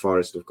Nottingham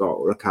Forest have got,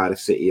 or a Cardiff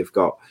City have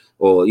got,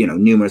 or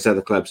numerous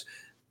other clubs,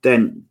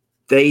 then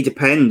they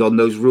depend on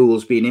those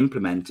rules being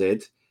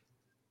implemented.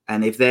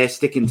 And if they're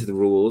sticking to the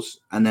rules,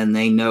 and then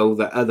they know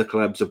that other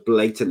clubs are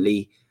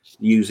blatantly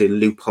using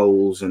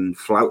loopholes and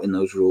flouting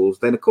those rules,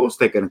 then of course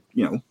they're going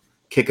to,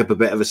 kick up a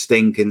bit of a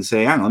stink and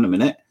say, "Hang on a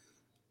minute,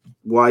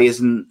 why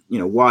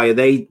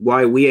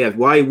are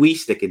we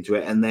sticking to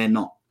it and they're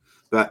not?"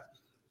 But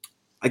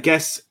I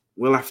guess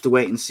we'll have to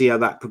wait and see how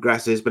that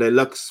progresses. But it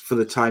looks for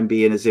the time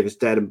being as if it's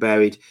dead and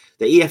buried.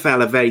 The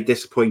EFL are very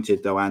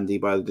disappointed, though, Andy,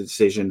 by the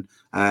decision,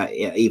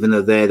 even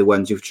though they're the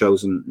ones who've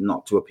chosen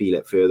not to appeal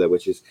it further,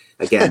 which is,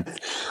 again,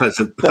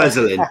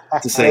 puzzling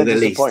to say the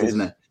least,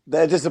 isn't it?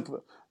 They're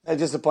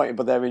disappointed,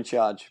 but they're in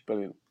charge.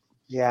 Brilliant.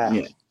 Yeah.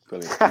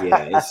 Brilliant.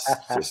 Yeah, it's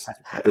just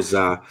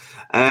bizarre.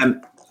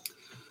 And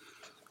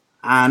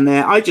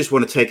I just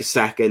want to take a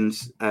second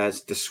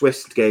as the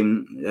Swiss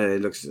game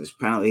looks at its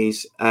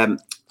penalties.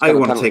 I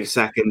want to take a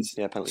second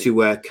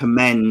to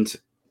commend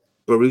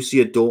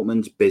Borussia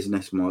Dortmund's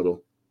business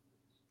model,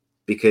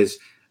 because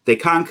they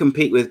can't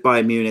compete with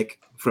Bayern Munich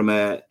from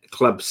a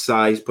club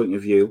size point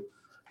of view.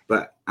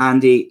 But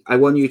Andy, I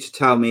want you to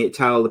tell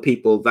the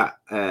people that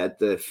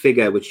the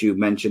figure which you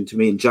mentioned to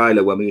me and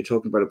Giles when we were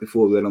talking about it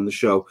before we went on the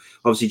show.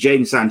 Obviously,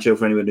 Jadon Sancho,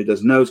 for anyone who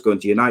doesn't know, is going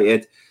to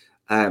United.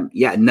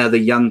 Yet another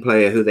young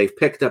player who they've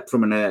picked up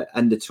from an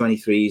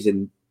under-23s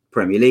in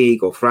Premier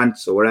League or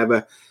France or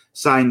wherever,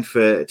 signed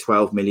for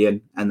 12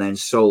 million and then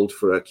sold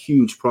for a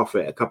huge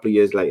profit a couple of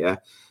years later.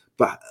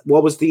 But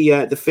what was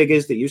the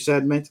figures that you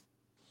said, mate?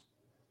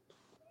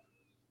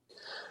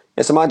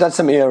 Yeah, so my dad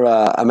sent me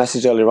a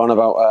message earlier on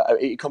about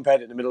he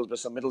compared it to Middlesbrough.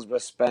 So Middlesbrough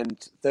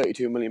spent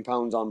 £32 million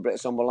on Britt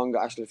Sombolonga,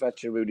 Ashley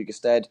Fletcher, Rudy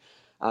Gestede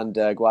and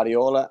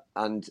Guardiola,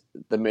 and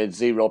they made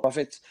zero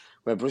profit.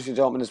 Where Borussia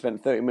Dortmund has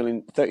spent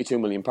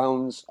 £32 million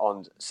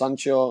on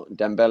Sancho,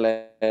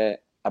 Dembele,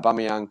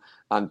 Aubameyang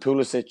and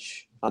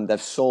Pulisic, and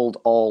they've sold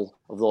all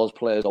of those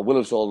players, or will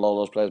have sold all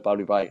those players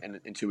by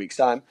in 2 weeks'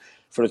 time,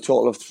 for a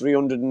total of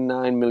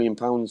 £309 million,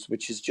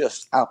 which is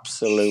just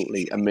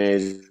absolutely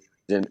amazing.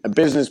 A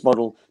business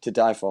model to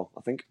die for,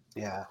 I think.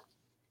 Yeah.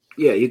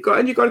 Yeah, you've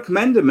got to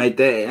commend them, mate.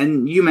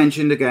 And you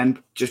mentioned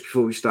again just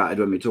before we started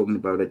when we were talking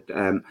about it,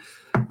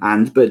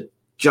 but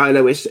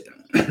Giles,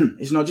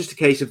 it's not just a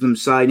case of them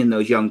signing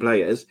those young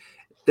players.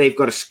 They've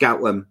got to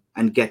scout them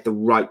and get the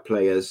right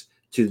players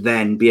to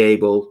then be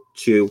able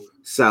to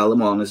sell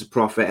them on as a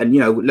profit. And,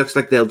 it looks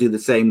like they'll do the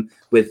same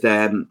with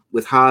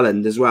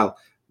Haaland as well,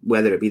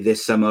 whether it be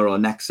this summer or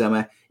next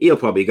summer. He'll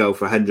probably go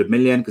for 100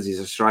 million because he's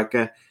a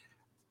striker,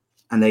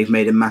 and they've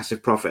made a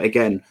massive profit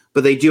again.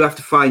 But they do have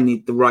to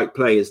find the right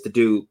players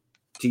to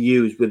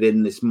use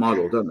within this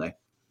model, don't they?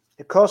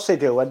 Of course they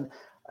do. And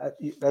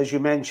as you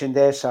mentioned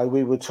there, Si,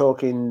 we were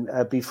talking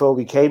before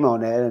we came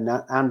on air, and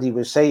Andy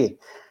was saying,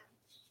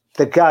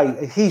 the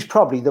guy, he's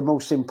probably the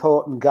most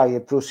important guy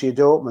at Borussia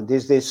Dortmund,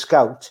 is this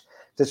scout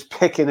that's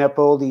picking up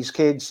all these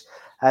kids.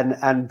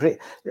 And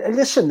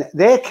listen,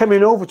 they're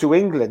coming over to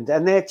England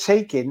and they're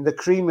taking the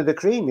cream of the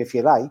cream, if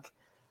you like,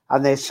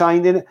 and they're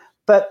signing.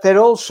 But they're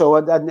also,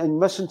 and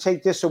mustn't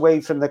take this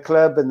away from the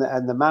club and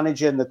the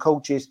manager and the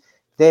coaches,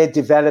 they're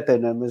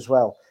developing them as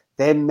well.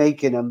 They're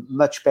making them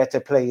much better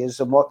players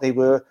than what they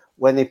were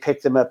when they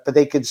picked them up. But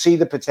they can see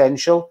the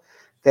potential.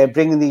 They're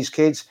bringing these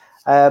kids.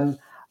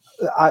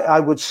 I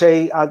would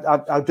say,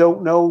 I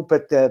don't know,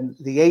 but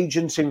the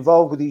agents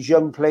involved with these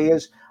young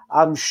players,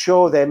 I'm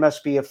sure there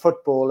must be a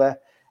footballer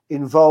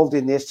involved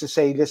in this to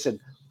say, listen,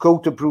 go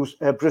to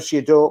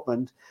Borussia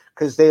Dortmund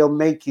because they'll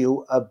make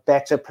you a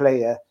better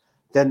player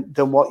than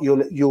what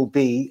you'll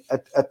be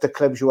at the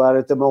clubs you are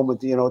at the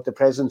moment, at the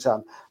present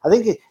time. I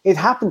think it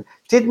happened.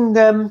 Didn't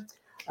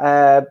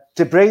De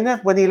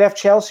Bruyne, when he left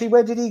Chelsea,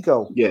 where did he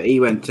go? Yeah, he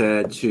went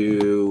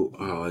to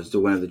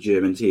one of the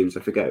German teams.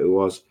 I forget who it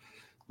was.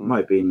 It might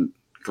have been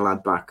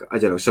Gladbach. I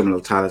don't know. Someone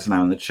will tell us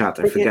now in the chat.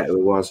 I forget who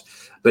it was.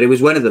 But it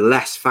was one of the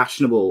less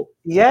fashionable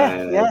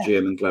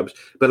German clubs.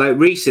 But like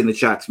Reese in the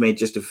chat made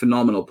just a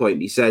phenomenal point.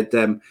 He said,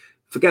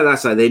 forget that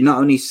side. They not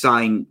only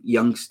sign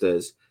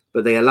youngsters,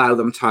 but they allow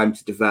them time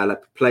to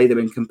develop, play them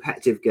in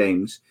competitive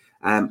games.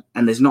 And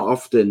there's not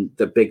often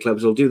that big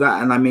clubs will do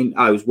that. And I mean,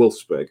 I was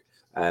Wolfsburg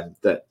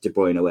that De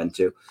Bruyne went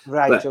to.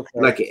 Right, but, okay.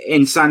 Like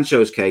in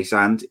Sancho's case,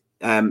 and,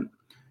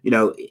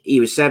 he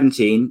was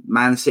 17.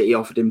 Man City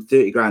offered him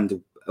 30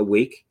 grand a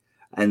week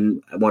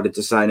and wanted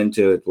to sign him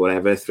to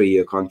whatever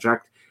 3-year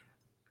contract.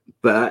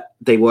 But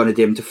they wanted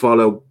him to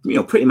follow,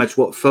 pretty much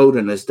what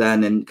Foden has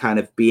done and kind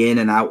of be in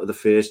and out of the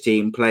first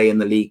team, play in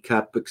the League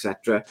Cup,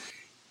 etc.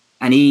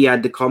 And he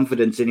had the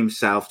confidence in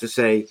himself to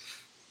say,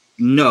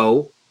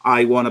 no,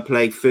 I want to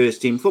play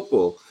first team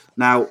football.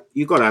 Now,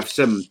 you've got to have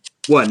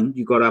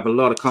you've got to have a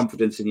lot of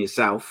confidence in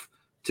yourself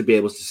to be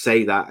able to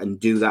say that and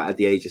do that at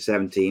the age of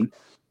 17.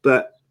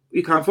 But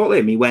you can't fault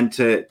him. He went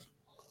to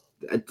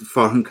a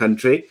foreign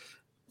country,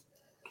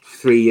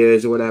 3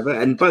 years or whatever.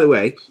 And by the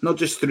way, not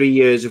just 3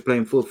 years of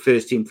playing full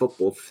first team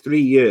football,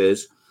 3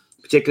 years,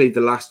 particularly the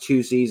last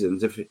 2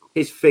 seasons,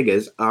 his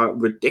figures are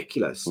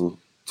ridiculous.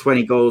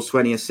 20 goals,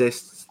 20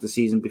 assists the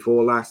season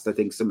before last. I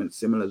think something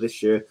similar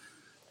this year.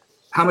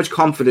 How much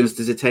confidence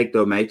does it take,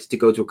 though, mate, to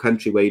go to a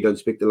country where you don't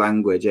speak the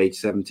language, age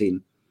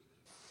 17?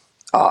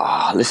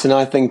 Listen,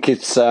 I think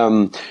it's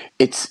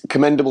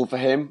commendable for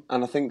him,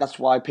 and I think that's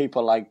why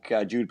people like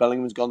Jude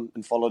Bellingham's gone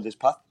and followed this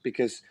path,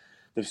 because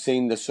they've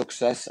seen the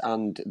success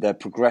and the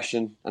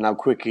progression and how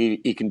quickly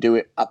he can do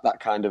it at that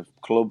kind of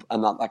club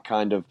and at that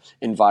kind of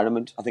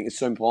environment. I think it's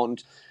so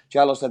important.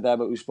 Giles said there,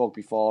 but we spoke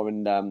before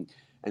and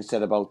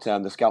said about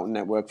the scouting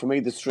network. For me,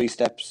 there's 3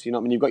 steps. You know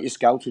what I mean? You've got your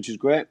scouts, which is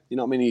great. You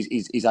know what I mean?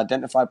 He's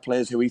identified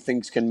players who he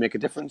thinks can make a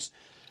difference.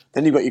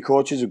 Then you've got your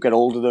coaches who get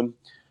hold of them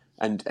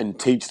and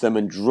teach them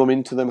and drum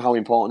into them how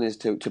important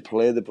it is to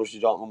play the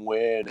Borussia Dortmund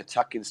way, an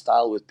attacking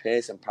style with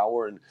pace and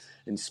power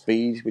and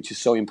speed, which is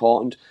so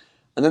important.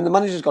 And then the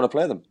manager's got to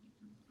play them.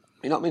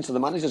 You know what I mean? So the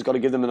manager's got to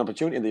give them an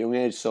opportunity at the young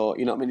age. So,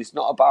 you know what I mean? It's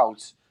not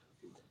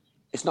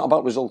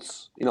about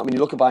results. You know what I mean? You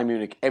look at Bayern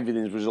Munich,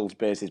 everything's results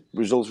based. It's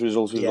results.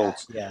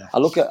 Yeah. I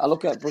look at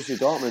Borussia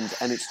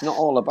Dortmund, and it's not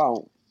all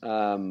about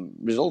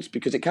results,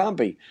 because it can't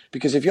be.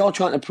 Because if you're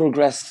trying to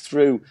progress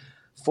through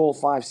 4,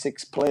 5,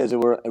 6 players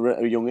who are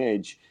at a young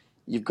age,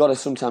 you've got to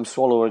sometimes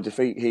swallow a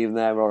defeat here and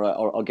there,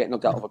 or get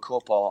knocked out of a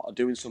cup, or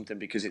doing something,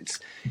 because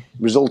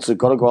results have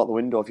got to go out the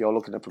window if you're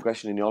looking at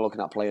progression and you're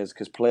looking at players.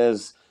 Because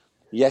players,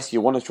 yes,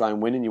 you want to try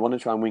and win, and you want to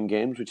try and win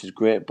games, which is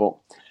great, but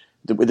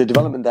with the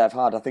development they've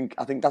had, I think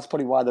that's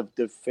probably why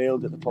they've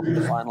failed at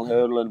the final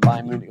hurdle, and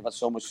Bayern Munich have had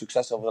so much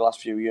success over the last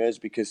few years,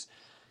 because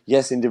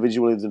yes,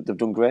 individually they've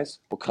done great,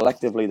 but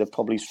collectively they've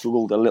probably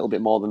struggled a little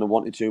bit more than they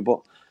wanted to. But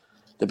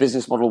the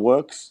business model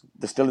works.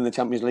 They're still in the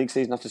Champions League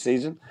season after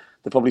season.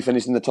 They're probably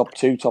finished in the top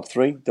 2, top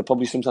 3. They'll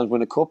probably sometimes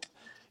win a cup.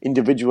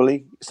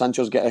 Individually,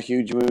 Sancho's get a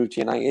huge move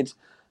to United.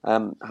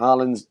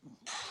 Haaland's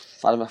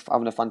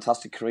having a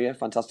fantastic career,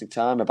 fantastic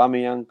time.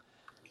 Aubameyang,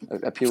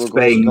 a pure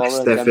Spain goal missed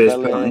scorer. their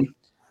first penalty.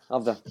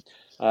 Have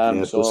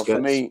they? So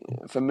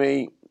for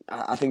me,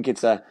 I think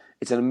it's an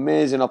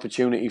amazing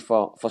opportunity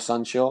for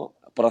Sancho.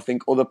 But I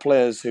think other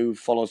players who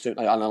follow suit,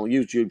 and I'll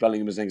use Jude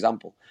Bellingham as an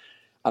example.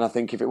 And I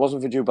think if it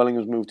wasn't for Jude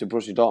Bellingham's move to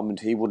Borussia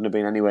Dortmund, he wouldn't have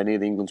been anywhere near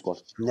the England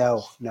squad.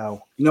 No.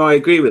 No, I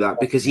agree with that,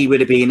 because he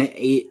would have been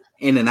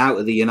in and out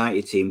of the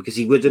United team, because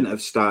he wouldn't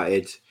have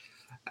started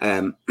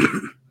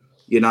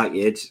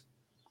United.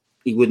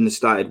 He wouldn't have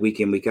started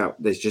week in, week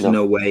out. There's just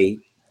no way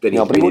that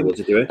No, he's but he been able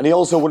wouldn't, to do it. and he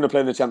also wouldn't have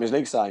played in the Champions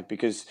League side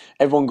because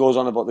everyone goes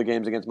on about the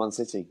games against Man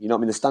City. You know what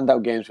I mean? The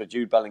standout games for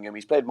Jude Bellingham.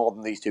 He's played more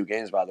than these two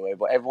games, by the way,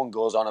 but everyone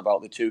goes on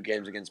about the two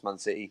games against Man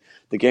City.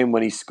 The game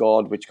when he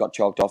scored, which got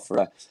chalked off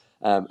for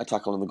a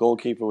tackle on the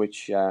goalkeeper,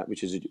 which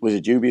was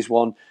a dubious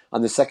one,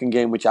 and the second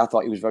game, which I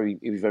thought he was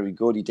very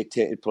good. He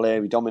dictated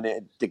play, he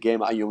dominated the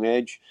game at a young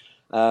age.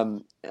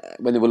 When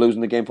they were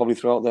losing the game, probably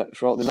throughout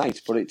the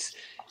night, but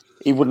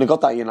he wouldn't have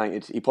got that at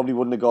United. He probably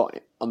wouldn't have got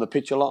on the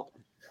pitch a lot.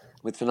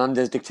 With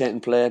Fernandes dictating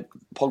play,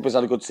 Pogba's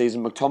had a good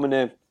season.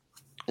 McTominay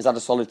has had a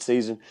solid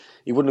season.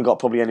 He wouldn't have got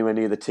probably anywhere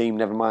near the team,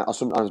 never mind, or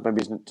sometimes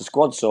maybe the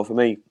squad. So for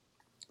me,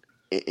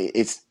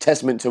 it's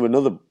testament to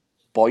another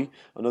boy,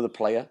 another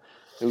player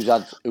who's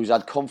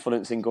had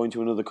confidence in going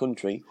to another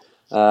country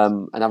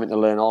and having to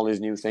learn all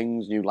his new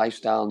things, new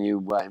lifestyle,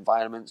 new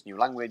environments, new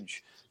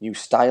language, new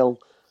style,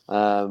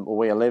 a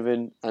way of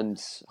living,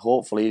 and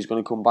hopefully he's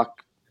going to come back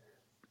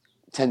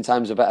 10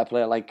 times a better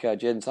player like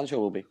Jadon Sancho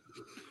will be.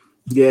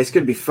 Yeah, it's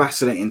going to be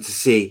fascinating to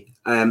see.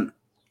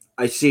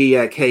 I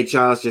see Kay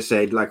Giles just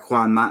said, like,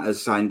 Juan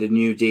Mata's signed a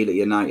new deal at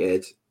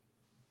United.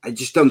 I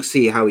just don't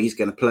see how he's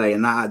going to play.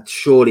 And that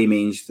surely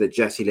means that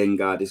Jesse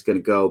Lingard is going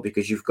to go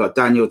because you've got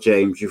Daniel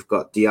James, you've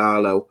got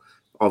Diallo,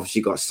 obviously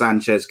you've got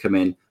Sanchez come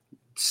in.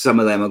 Some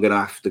of them are going to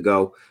have to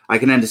go. I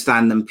can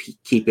understand them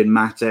keeping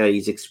Mata.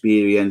 He's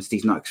experienced.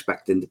 He's not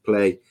expecting to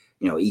play,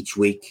 each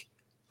week.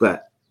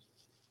 But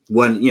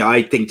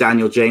I think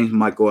Daniel James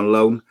might go on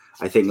loan.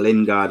 I think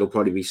Lingard will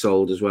probably be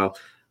sold as well.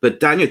 But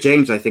Daniel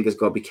James, I think, has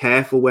got to be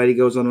careful where he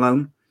goes on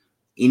loan.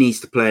 He needs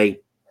to play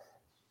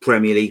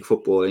Premier League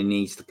football. He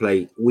needs to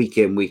play week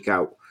in, week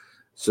out.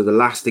 So the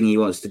last thing he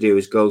wants to do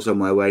is go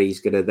somewhere where he's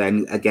going to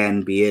then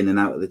again be in and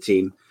out of the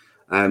team.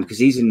 Because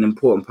he's an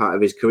important part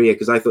of his career.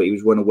 Because I thought he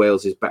was one of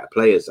Wales' better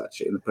players,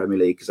 actually, in the Premier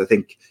League. Because I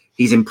think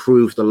he's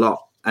improved a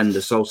lot under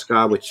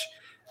Solskjaer, which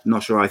I'm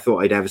not sure I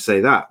thought I'd ever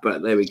say that.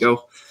 But there we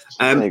go.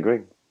 I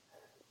agree.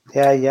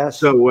 Yeah.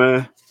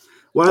 So...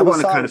 Well, I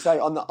want to kind of say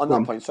on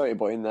that point. Sorry to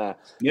butt in there.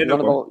 Yeah,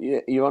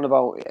 you're on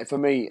about for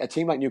me a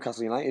team like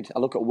Newcastle United. I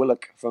look at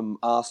Willock from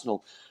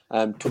Arsenal.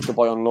 Took the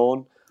boy on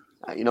loan.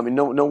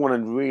 No one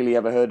had really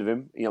ever heard of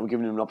him. We're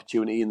giving him an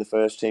opportunity in the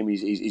first team.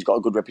 He's got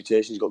a good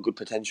reputation. He's got good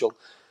potential.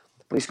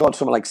 But he scored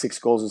something like 6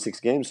 goals in 6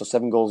 games, so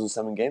 7 goals in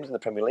 7 games in the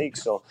Premier League.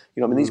 So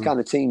these kind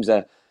of teams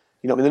are.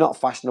 They're not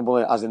fashionable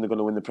as in they're going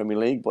to win the Premier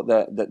League, but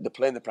they're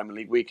playing the Premier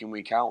League week in,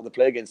 week out. They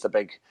play against the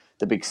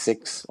big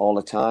 6 all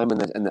the time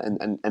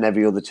and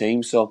every other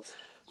team. So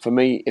for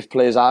me, if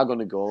players are going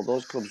to go,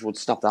 those clubs would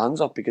snap their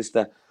hands off because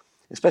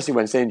especially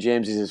when St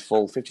James's is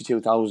full,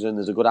 52,000,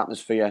 there's a good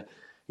atmosphere.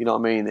 You know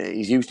what I mean?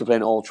 He's used to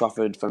playing at Old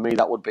Trafford. For me,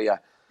 that would be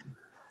a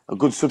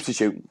good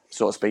substitute,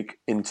 so to speak,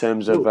 in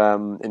terms of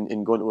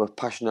in going to a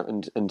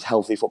passionate and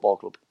healthy football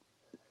club.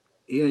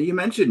 Yeah, you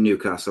mentioned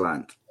Newcastle,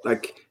 and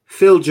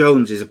Phil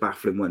Jones is a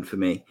baffling one for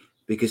me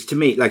because to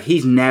me,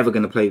 he's never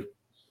going to play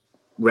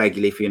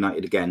regularly for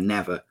United again,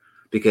 never,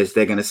 because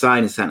they're going to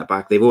sign a centre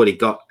back. They've already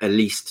got at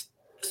least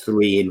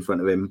 3 in front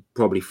of him,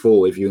 probably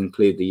 4 if you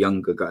include the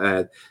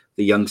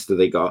youngster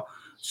they got.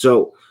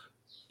 So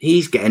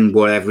he's getting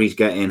whatever he's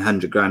getting,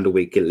 100 grand a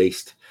week at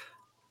least.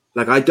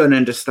 I don't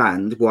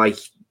understand why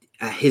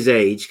at his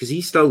age, because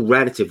he's still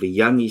relatively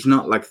young. He's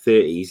not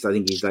 30s. I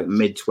think he's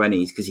mid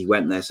 20s because he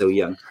went there so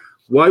young.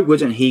 Why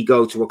wouldn't he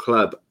go to a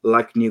club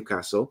like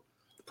Newcastle,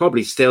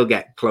 probably still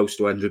get close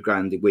to 100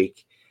 grand a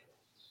week,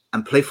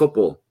 and play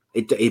football?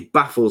 It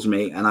baffles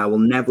me, and I will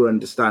never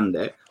understand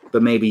it.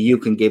 But maybe you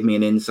can give me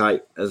an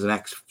insight as an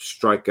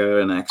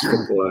ex-striker and an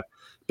ex-footballer,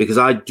 because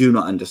I do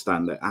not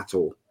understand it at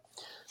all.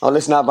 Oh,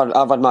 listen,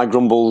 I've had my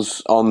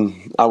grumbles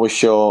on our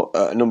show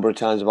a number of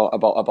times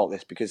about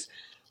this because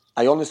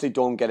I honestly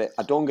don't get it.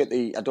 I don't get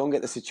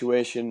the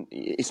situation.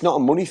 It's not a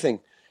money thing.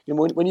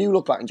 When you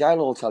look back, and Giles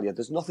will tell you,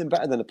 there's nothing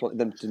better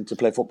than to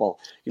play football.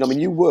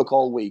 You work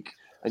all week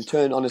and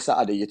turn up on a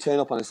Saturday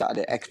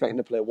expecting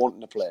to play,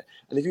 wanting to play.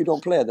 And if you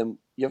don't play, then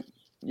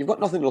you've got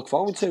nothing to look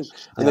forward to.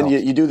 And then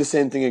you do the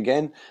same thing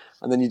again,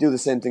 and then you do the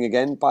same thing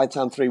again. By the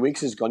time 3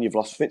 weeks is gone, you've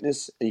lost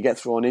fitness, and you get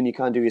thrown in, you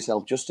can't do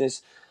yourself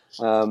justice.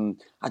 I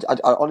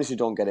honestly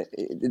don't get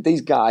it.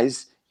 These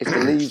guys, if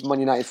they leave Man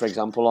United, for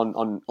example,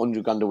 on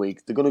 100 grand a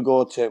week, they're going to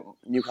go to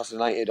Newcastle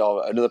United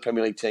or another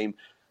Premier League team,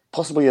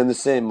 possibly earn the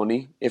same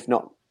money, if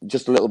not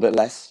just a little bit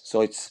less.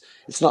 So it's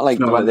not like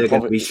they're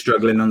going to be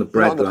struggling on the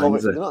bread line.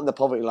 They're not on the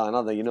poverty line,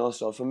 are they?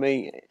 So for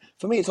me,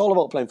 it's all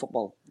about playing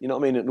football. You know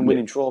what I mean? And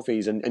winning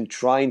trophies and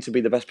trying to be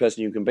the best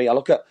person you can be. I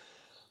look at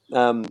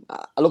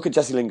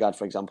Jesse Lingard,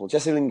 for example.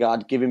 Jesse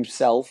Lingard gave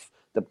himself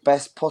the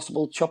best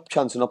possible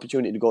chance and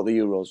opportunity to go to the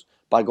Euros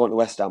by going to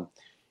West Ham.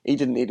 He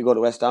didn't need to go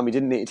to West Ham. He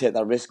didn't need to take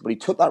that risk, but he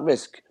took that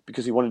risk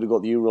because he wanted to go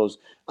to the Euros,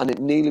 and it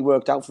nearly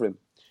worked out for him.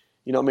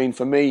 You know what I mean?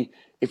 For me,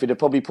 if he'd have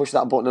probably pushed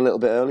that button a little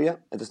bit earlier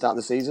at the start of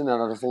the season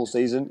and had a full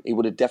season, he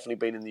would have definitely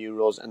been in the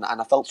Euros. And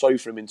I felt sorry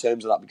for him in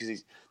terms of that because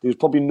there was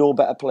probably no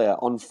better player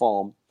on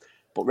form,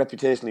 but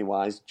reputationally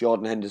wise,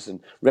 Jordan Henderson,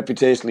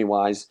 reputationally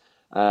wise,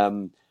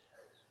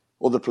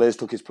 other players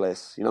took his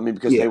place. You know what I mean?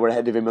 Because they were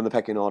ahead of him on the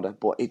pecking order.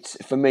 But it's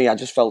for me, I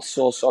just felt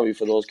so sorry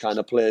for those kind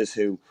of players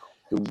who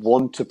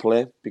want to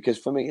play. Because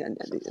for me, and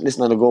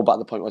listen, I'll go back to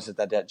the point where I said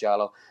that,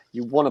 Giles,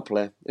 you want to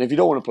play. And if you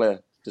don't want to play,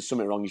 there's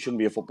something wrong. You shouldn't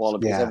be a footballer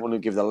because everyone will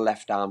give their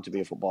left arm to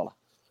be a footballer.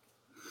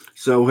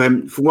 So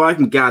from what I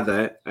can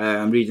gather,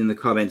 I'm reading the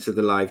comments of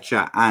the live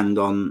chat and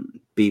on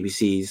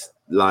BBC's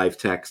live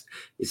text,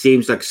 it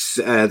seems like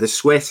the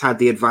Swiss had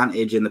the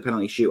advantage in the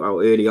penalty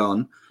shootout early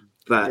on.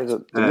 But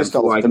they missed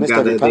every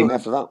penalty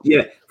after that.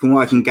 Yeah, from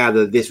what I can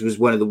gather, this was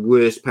one of the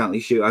worst penalty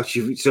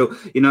shootouts. So,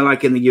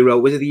 like in the Euro,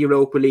 was it the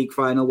Europa League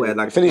final where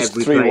every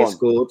player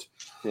scored?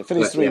 Yeah,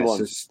 finished 3-1.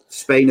 So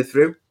Spain are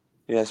through?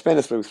 Yeah, Spain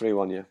are through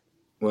 3-1, yeah.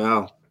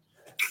 Wow.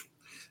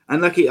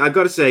 And I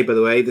got to say, by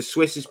the way, the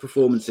Swiss's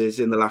performances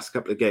in the last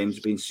couple of games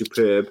have been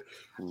superb.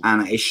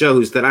 And it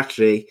shows that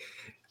actually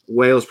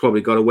Wales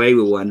probably got away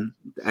with one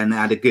and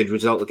had a good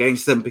result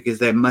against them because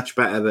they're much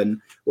better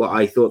than what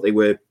I thought they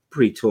were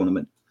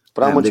pre-tournament.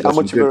 But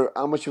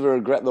how much of a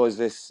regret though is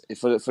this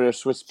for a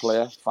Swiss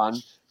player fan?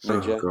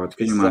 Major, oh God,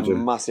 can you imagine? A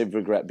massive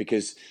regret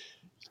because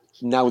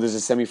now there's a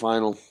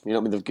semi-final. You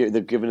know what I mean?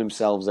 They've given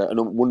themselves a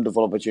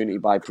wonderful opportunity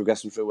by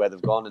progressing through where they've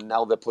gone, and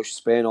now they're pushed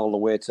Spain all the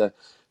way to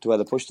where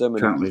they pushed them.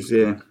 It's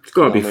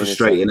got to be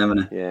frustrating, haven't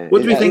it? Yeah.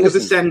 What do we think of the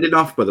sending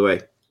off, by the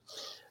way?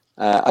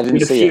 I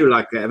didn't see it. A few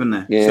like it, haven't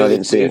there? Yeah, so I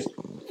didn't see it.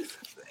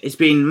 It's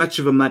been much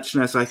of a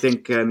muchness. I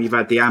think you've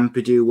had the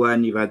Ampadu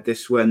one, you've had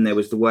this one. There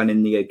was the one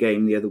in the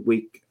game the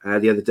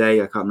other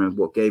day. I can't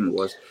remember what game it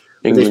was.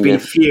 But there's been a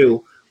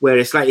few where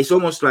it's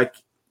almost like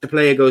the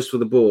player goes for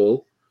the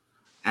ball,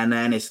 and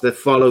then it's the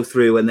follow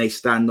through, and they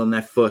stand on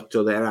their foot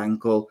or their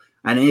ankle,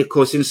 and of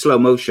course in slow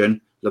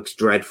motion looks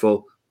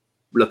dreadful.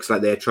 Looks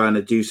like they're trying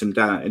to do some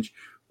damage,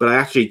 but I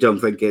actually don't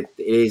think it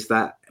is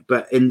that.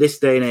 But in this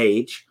day and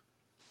age,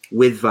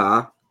 with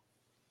VAR,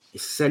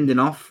 it's sending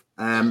off.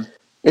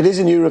 It is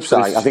in Europe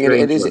side. I think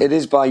it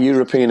is by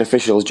European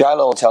officials. Giles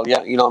will tell you,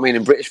 you know what I mean.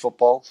 In British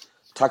football,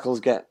 tackles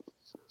get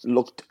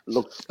looked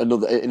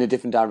another in a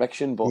different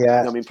direction. But you know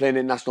what I mean, playing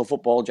in national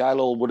football,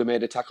 Giles would have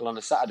made a tackle on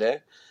a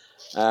Saturday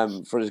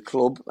for his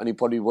club, and he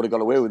probably would have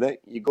got away with it.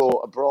 You go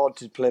abroad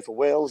to play for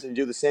Wales and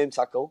you do the same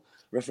tackle,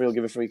 referee will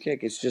give a free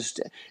kick.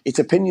 It's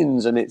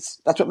opinions, and that's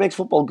what makes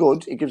football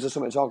good. It gives us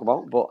something to talk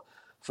about. But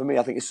for me,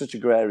 I think it's such a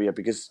grey area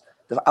because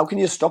how can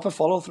you stop a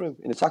follow through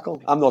in a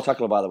tackle? I'm no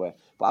tackler, by the way,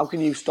 but how can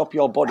you stop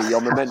your body,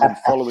 your momentum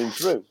following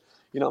through?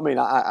 You know what I mean?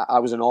 I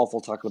was an awful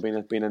tackler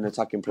being an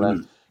attacking player,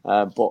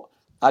 but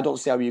I don't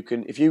see how you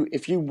can. If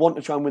you want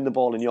to try and win the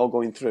ball and you're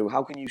going through,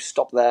 how can you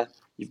stop there?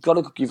 You've got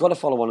to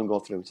follow on and go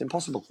through. It's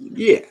impossible.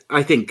 Yeah,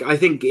 I think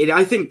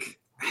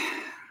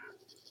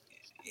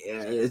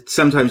it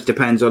sometimes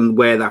depends on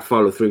where that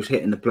follow through is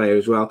hitting the player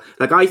as well.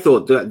 Like I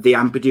thought that the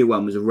Ampadu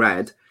one was a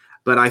red,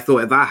 but I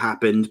thought that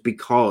happened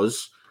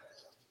because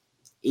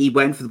he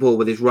went for the ball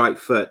with his right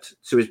foot,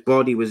 so his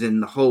body was in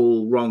the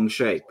whole wrong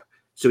shape.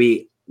 So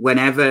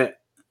whatever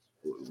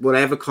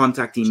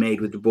contact he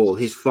made with the ball,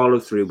 his follow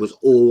through was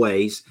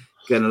always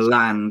going to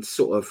land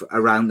sort of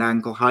around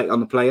ankle height on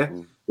the player.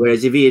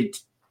 Whereas if he had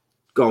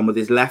gone with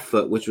his left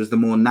foot, which was the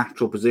more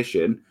natural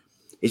position,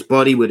 his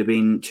body would have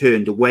been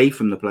turned away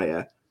from the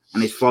player,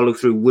 and his follow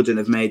through wouldn't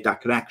have made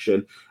that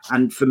connection.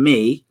 And for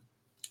me,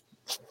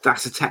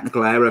 that's a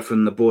technical error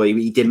from the boy.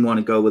 He didn't want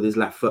to go with his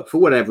left foot for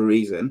whatever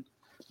reason.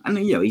 And,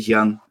 he's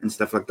young and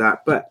stuff like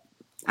that.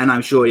 And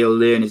I'm sure he'll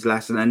learn his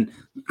lesson. And,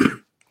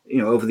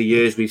 over the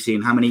years, we've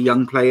seen how many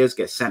young players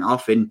get sent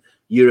off in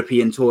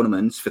European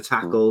tournaments for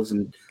tackles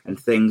and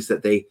things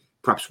that they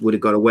perhaps would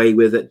have got away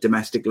with at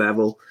domestic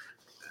level.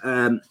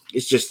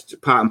 It's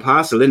just part and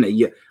parcel, isn't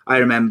it? I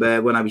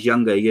remember when I was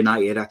younger,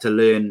 United had to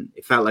learn.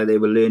 It felt like they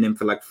were learning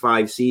for like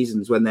 5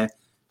 seasons when their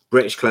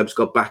British clubs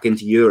got back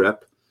into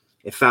Europe.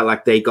 It felt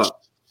like they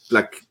got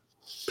like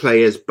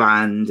players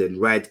banned and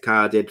red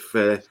carded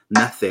for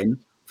nothing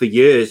for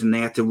years, and they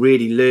had to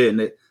really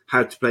learn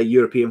how to play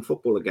European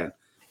football again.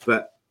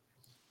 But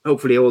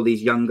hopefully all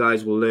these young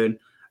guys will learn.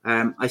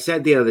 I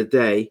said the other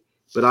day,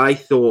 but I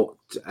thought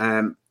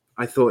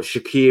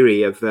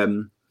Shaqiri of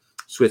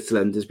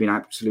Switzerland has been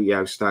absolutely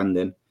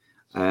outstanding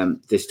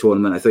this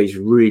tournament. I thought he's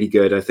really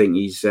good. I think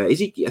he's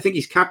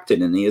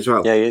captain, isn't he, as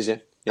well? Yeah, he is. Yeah.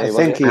 Yeah, I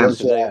think he is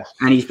today.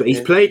 And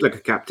he's played like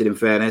a captain, in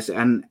fairness.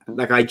 And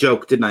like I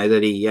joked, didn't I,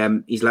 that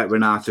he's like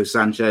Renato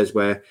Sanchez,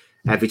 where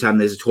every time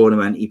there's a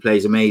tournament, he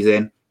plays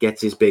amazing, gets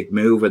his big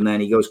move, and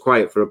then he goes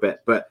quiet for a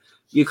bit. But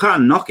you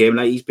can't knock him.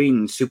 Like, he's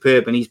been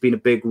superb, and he's been a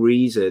big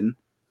reason,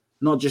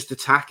 not just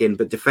attacking,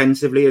 but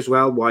defensively as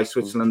well, why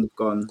Switzerland have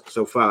gone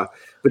so far.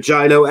 But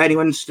Giles,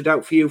 anyone stood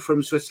out for you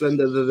from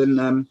Switzerland other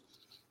than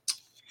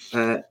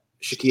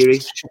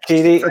Shaqiri?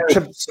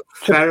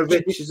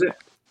 Ferovic, is it?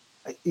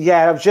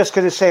 Yeah, I was just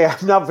going to say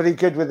I'm not very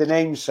good with the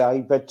names,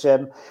 Si, but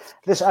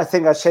listen, I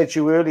think I said to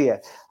you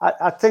earlier,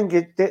 I think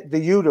the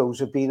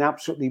Euros have been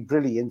absolutely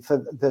brilliant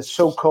for the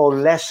so-called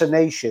lesser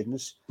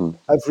nations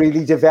have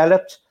really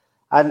developed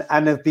and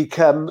have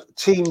become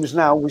teams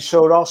now. We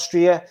saw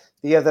Austria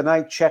the other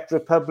night, Czech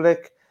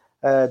Republic,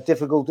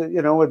 difficult,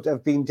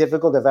 have been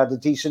difficult. They've had a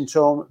decent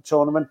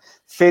tournament.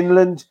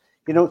 Finland,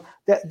 You know,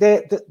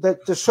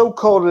 the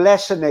so-called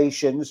lesser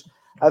nations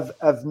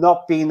have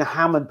not been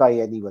hammered by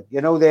anyone.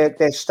 You know,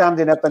 they're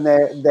standing up and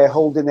they're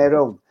holding their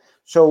own.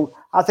 So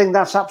I think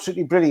that's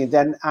absolutely brilliant.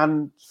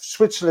 And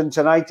Switzerland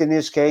tonight in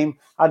this game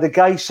had a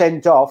guy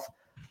sent off,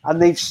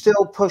 and they've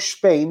still pushed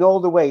Spain all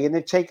the way, and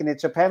they've taken it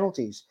to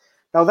penalties.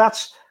 Now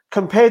that's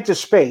compared to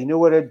Spain,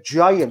 who are a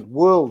giant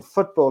world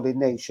footballing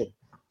nation,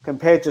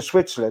 compared to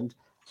Switzerland.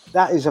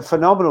 That is a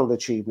phenomenal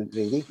achievement,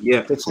 really,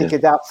 to take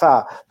it that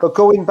far. But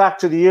going back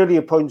to the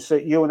earlier points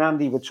that you and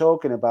Andy were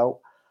talking about,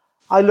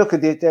 I look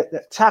at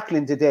the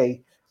tackling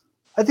today.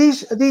 Are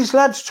these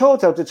lads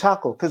taught how to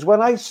tackle? Because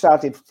when I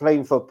started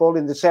playing football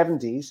in the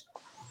 70s,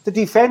 the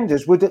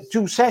defenders would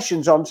do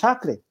sessions on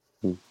tackling.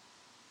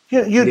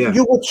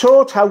 You were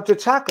taught how to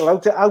tackle,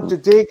 how to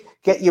dig,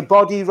 get your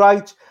body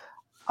right.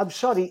 I'm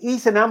sorry,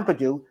 Ethan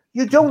Ampadu,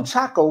 you don't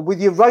tackle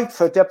with your right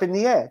foot up in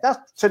the air.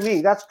 That, to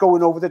me, that's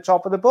going over the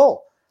top of the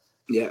ball.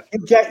 Yeah. You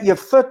get your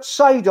foot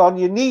side on,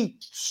 your knee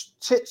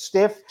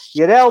stiff,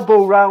 your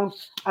elbow round,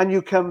 and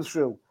you come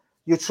through.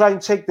 You try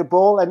and take the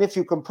ball, and if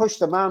you can push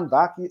the man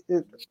back,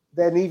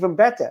 then even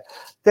better.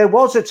 There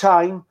was a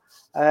time,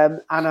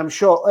 and I'm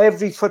sure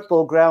every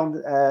football ground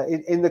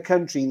in the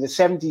country in the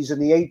 70s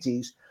and the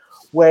 80s,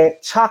 where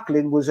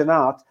tackling was an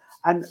art,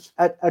 and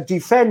a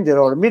defender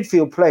or a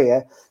midfield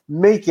player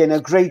making a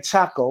great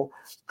tackle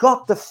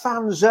got the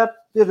fans up.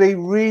 They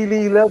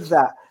really love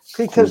that,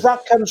 because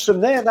that comes from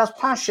there. That's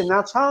passion,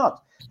 that's heart,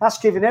 that's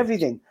giving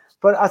everything.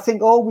 But I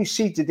think all we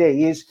see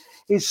today is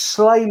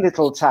sly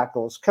little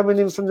tackles coming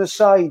in from the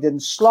side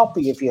and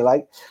sloppy, if you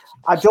like.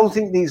 I don't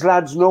think these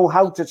lads know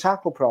how to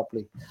tackle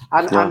properly.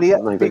 And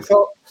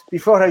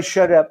before I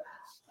shut up,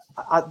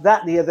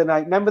 that the other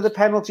night, remember the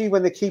penalty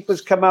when the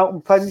keepers come out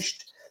and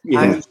punched?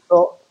 Yeah. And he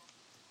thought,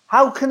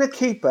 how can a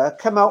keeper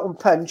come out and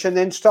punch and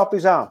then stop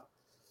his arm?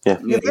 Yeah.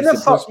 You're going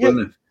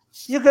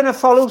to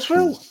follow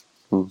through.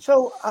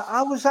 So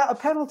how was that a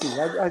penalty?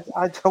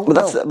 I don't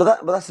know.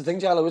 But that's the thing,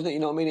 Giles, isn't it? You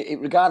know what I mean?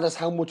 Regardless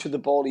how much of the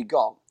ball he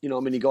got, you know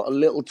what I mean? He got a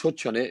little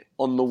touch on it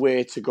on the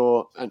way to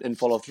go and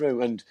follow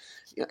through. And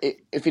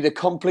if he'd have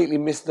completely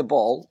missed the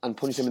ball and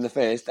punched him in the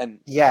face, then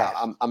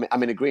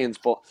I'm in agreement.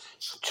 But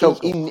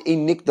he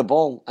nicked the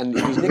ball, and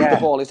if he's nicked the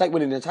ball, it's like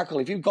winning a tackle.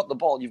 If you've got the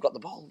ball, you've got the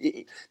ball.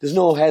 There's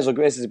no hairs or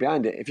graces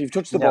behind it. If you've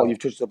touched the ball, you've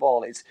touched the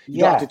ball. You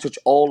don't have to touch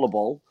all the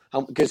ball,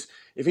 because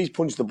if he's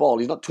punched the ball,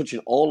 he's not touching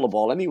all the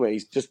ball anyway.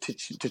 He's just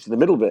touching the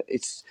middle bit.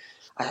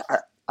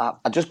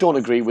 I just don't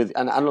agree with.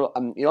 And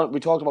you know, we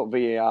talked about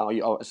VAR.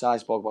 Or Sai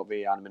spoke about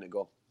VAR a minute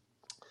ago.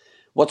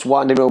 What's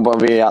winding me up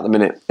about VAR at the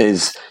minute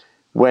is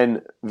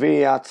when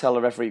VAR tell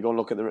the referee, go and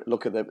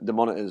look at the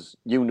monitors,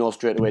 you know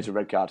straight away it's a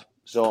red card.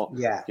 So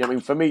you know what I mean?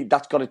 For me,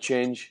 that's got to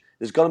change.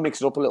 There's got to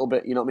mix it up a little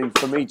bit. You know what I mean?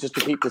 For me, just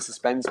to keep the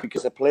suspense,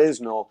 because the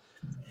players know,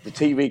 the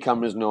TV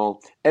cameras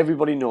know,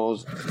 everybody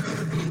knows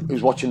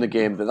who's watching the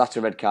game that that's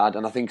a red card.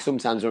 And I think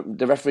sometimes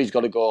the referee's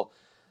got to go,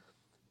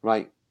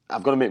 right,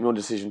 I've got to make my own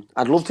decision.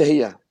 I'd love to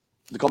hear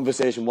the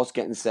conversation, what's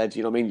getting said.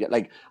 You know what I mean?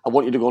 Like, I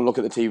want you to go and look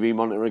at the TV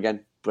monitor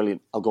again.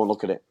 Brilliant. I'll go and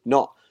look at it.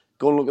 Not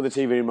go and look at the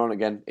TV monitor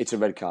again. It's a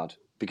red card.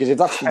 Because if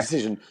that's the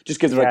decision, just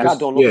give the red card.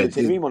 Don't look at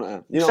the TV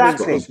monitor. You know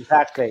what I mean?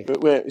 Exactly.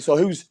 So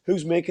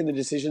who's making the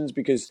decisions?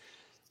 Because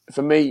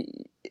for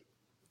me,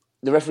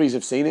 the referees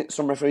have seen it.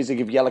 Some referees, they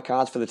give yellow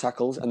cards for the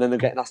tackles, and then they're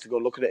getting asked to go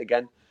look at it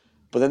again.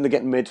 But then they're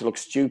getting made to look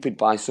stupid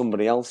by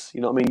somebody else.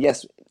 You know what I mean?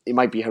 Yes, it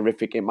might be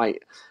horrific. It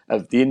might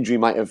have, the injury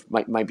might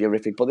be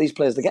horrific. But these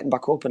players, they're getting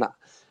back up, and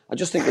I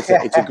just think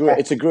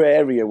it's a grey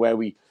area where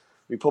we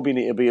probably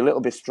need to be a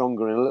little bit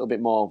stronger and a little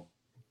bit more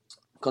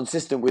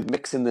consistent with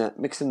mixing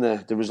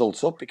the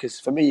results up. Because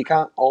for me, you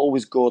can't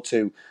always go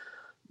to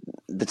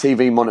the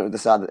TV monitor at the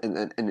side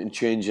and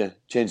change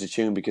the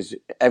tune, because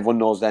everyone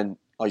knows then,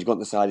 oh, he's got on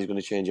the side, he's going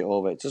to change it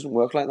over. It doesn't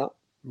work like that.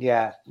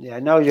 Yeah.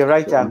 No, you're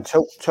right, Dan.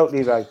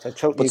 Totally right. I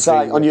totally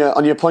agree. But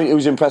on your point,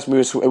 who's impressed me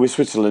with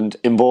Switzerland?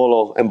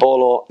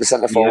 Mbolo, the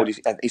centre forward,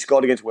 he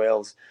scored against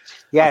Wales.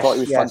 Yes, I thought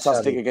he was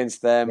fantastic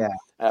against them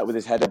with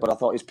his header, but I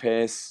thought his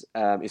pace,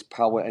 his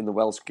power in the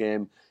Welsh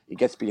game, he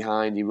gets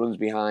behind, he runs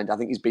behind. I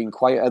think he's been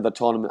quieter as the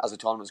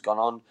tournament's gone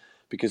on,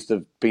 because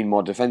they've been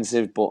more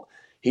defensive, but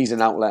he's an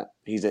outlet.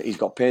 He's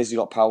got pace, he's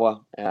got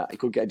power. He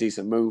could get a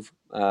decent move.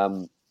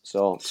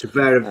 So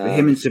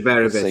him and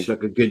Severovic,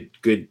 like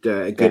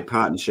a good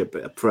partnership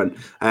up front.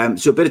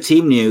 So a bit of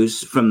team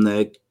news from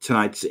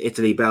tonight's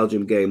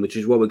Italy-Belgium game, which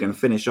is what we're going to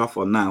finish off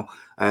on now.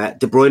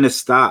 De Bruyne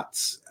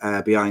starts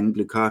behind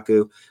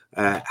Lukaku.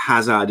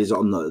 Hazard is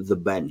on the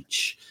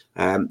bench,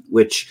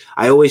 which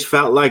I always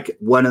felt like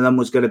one of them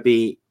was going to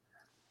be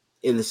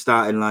in the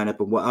starting lineup.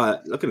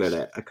 And looking at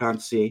it, I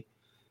can't see.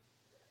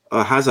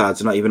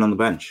 Hazard's not even on the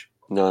bench.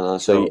 No.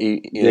 So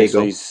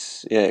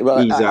he's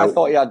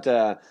out.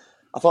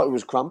 I thought it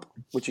was cramp,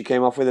 which he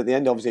came off with at the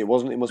end. Obviously, it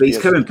wasn't. It must. But he's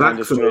coming back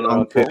from a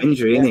long-term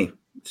injury, isn't he?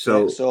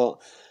 So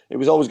it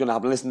was always going to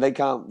happen. Listen, they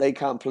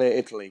can't play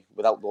Italy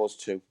without those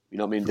two. You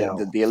know what I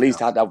mean? They at least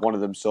had to have one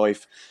of them. So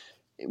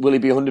will he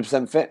be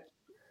 100% fit?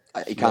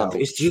 He can't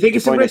be. Do you think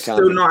it's a De Bruyne risk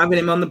can't though be. not having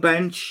him on the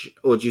bench,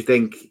 or do you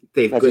think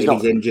they've got, if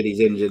he's injured, he's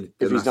injured?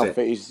 If he's not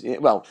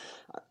fit, well.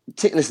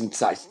 Listen,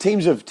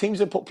 teams have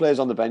put players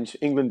on the bench.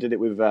 England did it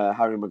with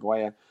Harry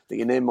Maguire. That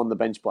you name him on the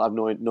bench, but have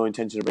no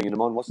intention of bringing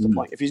him on. What's the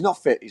point? If he's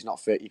not fit, he's not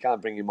fit. You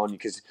can't bring him on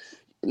because,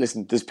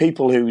 listen, there's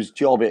people whose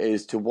job it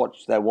is to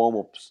watch their warm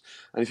ups,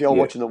 and if you're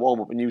watching the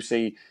warm up and you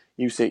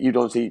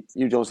don't see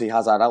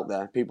Hazard out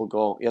there, people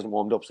go, he hasn't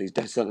warmed up, so he's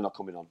certainly not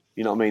coming on.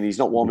 You know what I mean? He's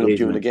not warming up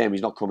during the game.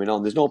 He's not coming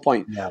on. There's no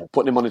point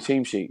putting him on a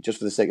team sheet just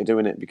for the sake of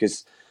doing it.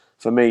 Because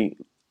for me,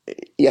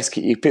 yes,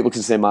 people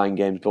can say mind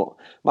games, but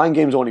mind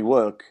games only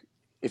work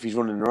if he's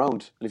running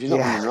around. And if he's not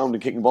running around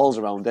and kicking balls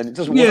around, then it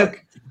doesn't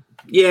work.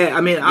 Yeah,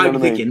 I mean, I'm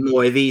thinking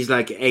more if he's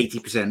like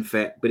 80%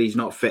 fit, but he's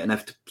not fit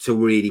enough to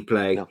really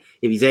play. No.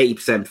 If he's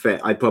 80% fit,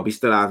 I'd probably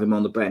still have him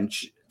on the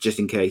bench just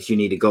in case you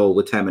need a goal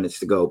with 10 minutes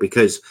to go.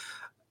 Because,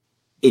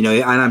 and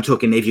I'm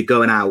talking if you're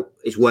going out,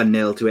 it's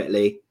 1-0 to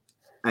Italy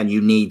and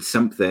you need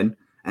something,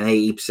 and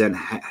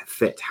 80%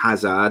 fit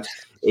Hazard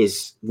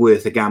is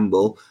worth a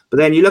gamble. But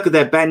then you look at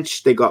their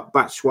bench, they got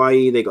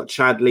Batshuayi, they got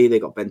Chadley, they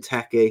got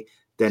Benteke,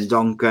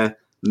 Dendoncker,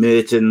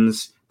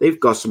 Mertens. They've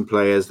got some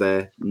players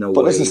there.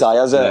 But listen, Si,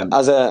 as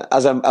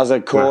a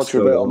coach,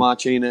 Roberto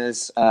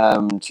Martinez,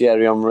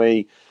 Thierry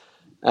Henry,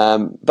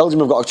 Belgium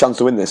have got a chance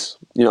to win this.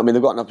 You know what I mean?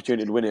 They've got an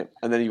opportunity to win it.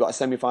 And then you've got a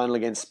semi-final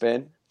against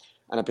Spain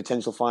and a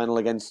potential final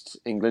against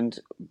England,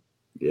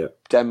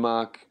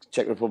 Denmark,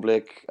 Czech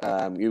Republic,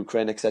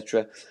 Ukraine,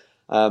 etc.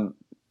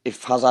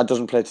 If Hazard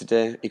doesn't play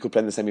today, he could play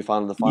in the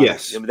semi-final and the final.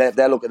 Yes. I mean,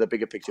 they look at the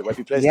bigger picture. But if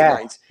he plays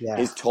tonight,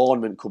 his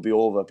tournament could be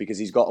over because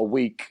he's got a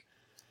week.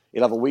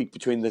 He'll have a week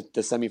between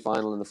the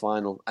semi-final and the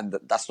final, and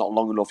that's not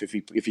long enough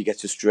if he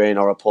gets a strain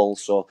or a pull.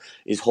 So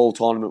his whole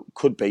tournament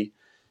could be,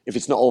 if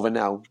it's not over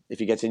now, if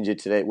he gets injured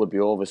today, it would be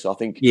over. So I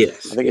think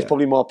it's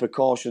probably more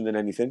precaution than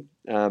anything,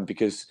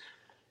 because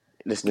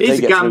listen, it's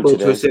a gamble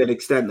to a certain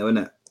extent, though,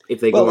 isn't it?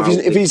 If they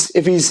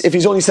if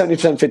he's only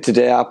 70% fit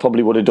today, I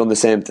probably would have done the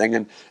same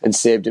thing and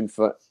saved him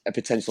for a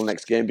potential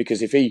next game,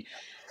 because if he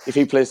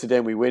plays today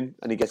and we win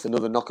and he gets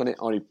another knock on it,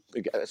 or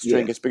a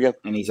strain gets bigger,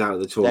 and he's out of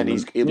the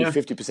tournament, then he'll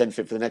be 50%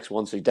 fit for the next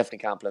one, so he definitely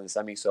can't play in the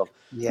semi. So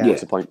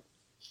what's the point?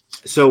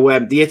 So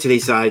the Italy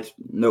side,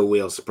 no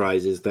real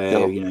surprises there.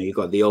 No. You've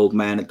got the old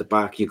man at the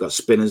back, you've got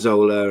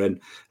Spinazzola,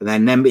 and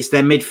then it's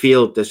their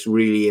midfield that's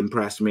really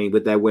impressed me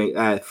with their wing.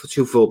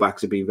 Two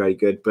fullbacks have been very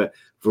good, but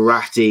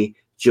Verratti,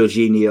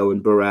 Jorginho,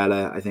 and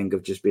Barella, I think,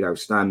 have just been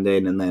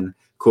outstanding. And then,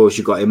 of course,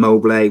 you've got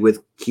Immobile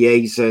with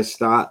Chiesa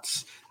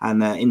starts,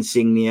 and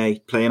Insigne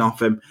playing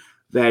off him.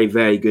 Very,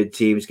 very good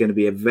team. It's going to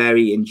be a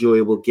very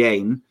enjoyable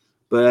game.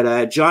 But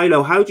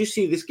Gilo, how do you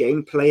see this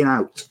game playing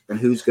out, and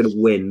who's going to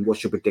win?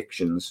 What's your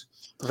predictions?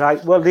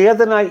 Right. Well, the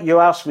other night you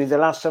asked me the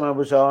last time I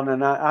was on,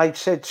 and I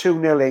said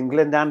 2-0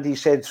 England. Andy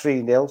said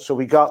 3-0, so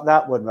we got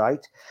that one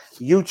right.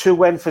 You two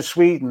went for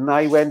Sweden.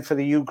 I went for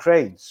the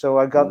Ukraine, so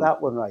I got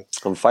that one right.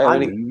 On fire,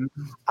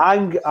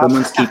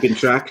 Someone's keeping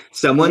track.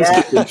 Someone's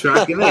keeping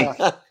track, isn't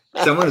it?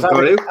 Someone's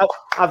got to.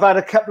 I've had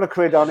a couple of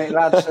quid on it,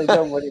 lads, so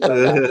don't worry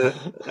about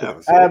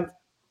that.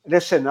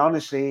 Listen,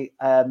 honestly,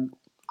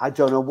 I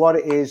don't know what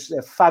it is.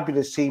 A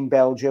fabulous team,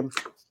 Belgium.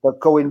 But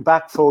going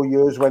back 4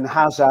 years when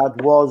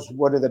Hazard was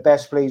one of the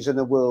best players in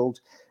the world,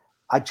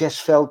 I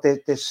just felt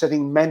that they're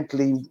sitting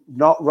mentally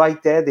not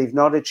right there. They've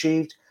not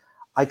achieved.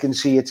 I can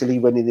see Italy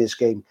winning this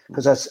game,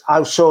 because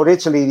I saw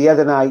Italy the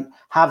other night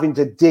having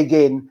to dig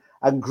in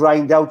and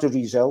grind out a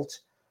result,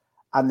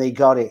 and they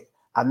got it.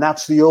 And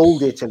that's the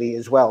old Italy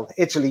as well.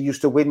 Italy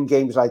used to win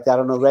games like that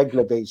on a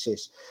regular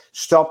basis.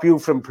 Stop you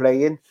from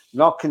playing,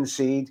 not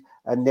concede,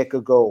 and nick a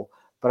goal.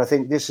 But I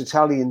think this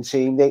Italian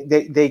team,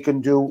 they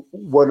can do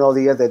one or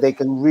the other. They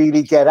can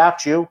really get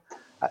at you,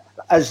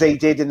 as they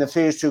did in the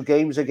first two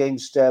games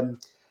against Turkey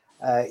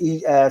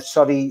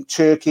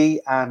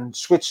and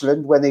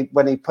Switzerland,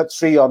 when they put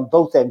 3 on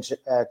both them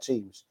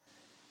teams.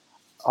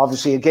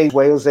 Obviously, against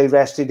Wales, they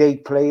rested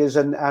 8 players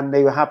and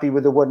they were happy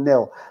with the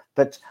 1-0.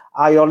 But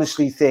I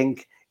honestly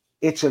think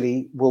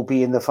Italy will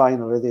be in the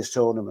final of this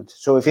tournament.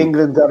 So if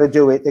England got to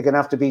do it, they're going to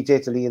have to beat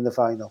Italy in the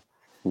final.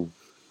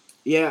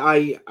 Yeah,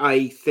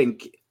 I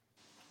think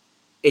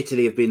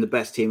Italy have been the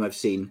best team I've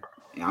seen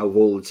out of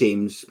all the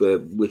teams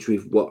which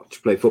we've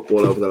watched play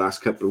football over the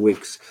last couple of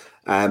weeks.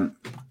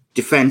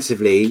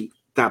 Defensively,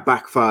 that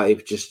back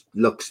five just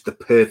looks the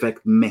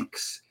perfect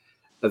mix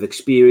of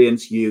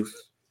experience, youth,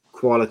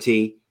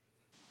 quality,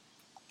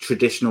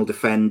 traditional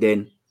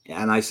defending.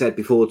 And I said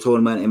before the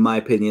tournament, in my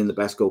opinion, the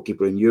best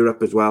goalkeeper in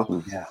Europe as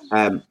well. Yeah.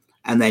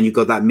 And then you've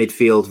got that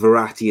midfield.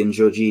 Verratti and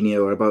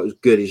Jorginho are about as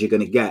good as you're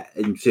going to get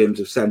in terms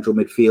of central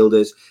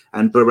midfielders.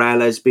 And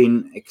Barella's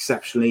been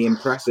exceptionally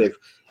impressive.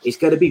 It's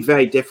going to be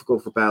very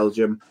difficult for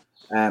Belgium.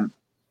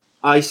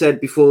 I said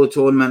before the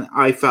tournament,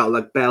 I felt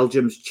like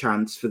Belgium's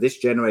chance for this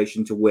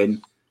generation to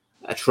win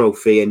a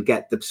trophy and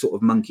get the sort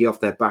of monkey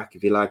off their back,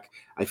 if you like.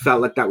 I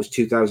felt like that was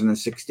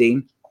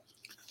 2016.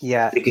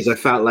 Yeah. Because I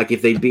felt like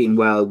if they'd beaten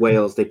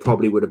Wales, they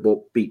probably would have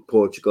beat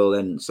Portugal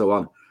and so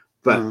on.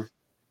 But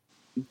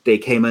they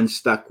came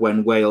unstuck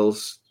when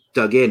Wales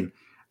dug in.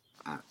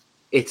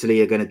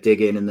 Italy are going to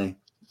dig in, and they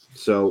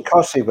so Of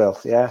course they will,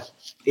 yeah.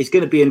 it's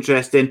going to be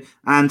interesting.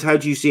 And how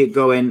do you see it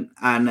going?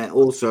 And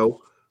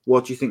also,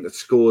 what do you think the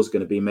score is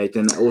going to be made?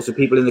 And also,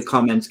 people in the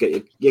comments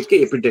get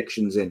your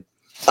predictions in.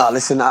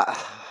 Listen,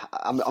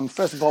 I'm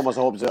first and foremost,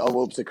 I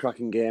hope it's a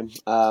cracking game.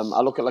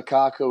 I look at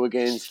Lukaku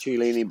against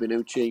Chiellini and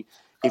Bonucci.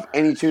 If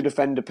any two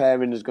defender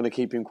pairing is going to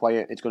keep him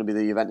quiet, it's going to be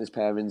the Juventus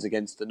pairings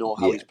against the know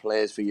how he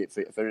plays for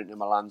Inter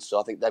Milan. So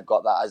I think they've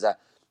got that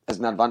as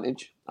an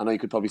advantage. I know you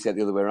could probably say it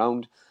the other way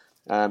around.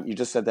 You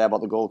just said there about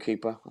the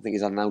goalkeeper. I think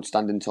he's had an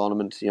outstanding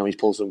tournament. He's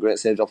pulled some great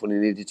saves off when he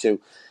needed to.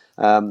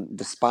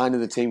 The spine of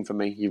the team for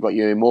me, you've got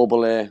your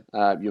Immobile,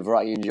 your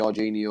Verratti and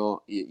Jorginho,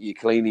 your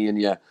Chiellini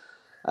and your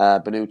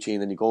Bonucci,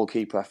 and then your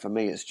goalkeeper. For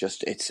me,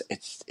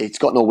 it's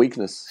got no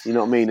weakness. You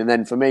know what I mean? And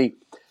then for me,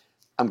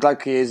 I'm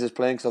glad Chiesa is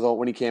playing, because I thought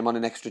when he came on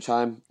in extra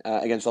time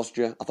against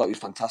Austria, I thought he was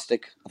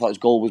fantastic. I thought his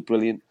goal was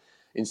brilliant.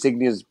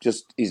 Insignia's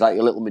he's like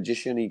a little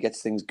magician. He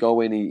gets things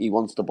going. He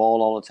wants the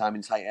ball all the time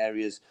in tight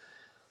areas.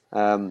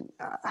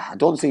 I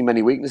don't see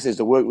many weaknesses.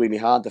 They work really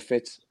hard. They're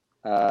fit.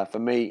 For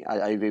me,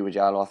 I agree with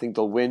Giles. I think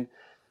they'll win.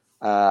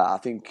 I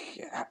think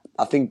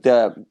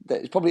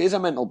it probably is a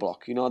mental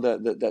block. They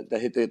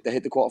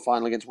hit the quarter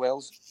final against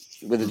Wales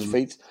with a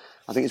defeat.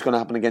 I think it's going to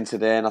happen again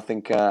today, and I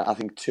think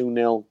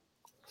 2-0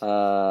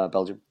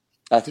 Belgium.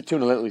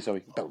 2-0 Italy.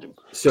 Sorry, Belgium.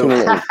 So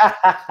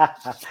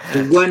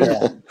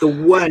 2-0 the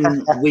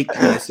one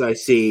weakness I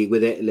see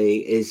with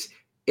Italy is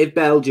if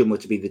Belgium were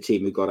to be the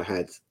team who got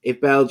ahead.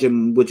 If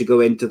Belgium were to go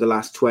into the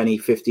last 20,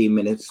 15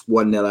 minutes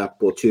 1-0 up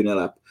or 2-0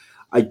 up,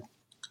 I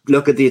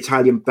look at the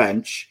Italian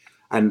bench,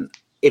 and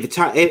if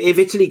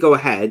Italy go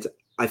ahead,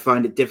 I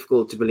find it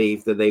difficult to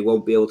believe that they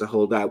won't be able to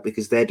hold out,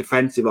 because their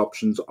defensive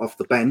options off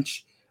the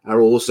bench are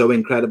also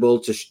incredible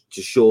to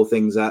shore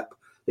things up.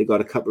 They've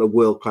got a couple of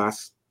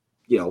world-class,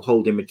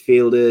 holding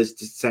midfielders,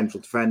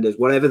 central defenders,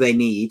 whatever they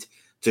need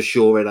to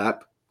shore it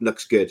up.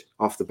 Looks good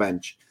off the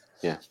bench.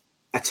 Yeah.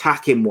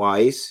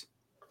 Attacking-wise,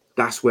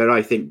 that's where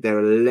I think they're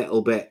a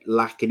little bit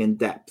lacking in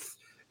depth.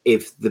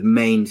 If the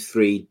main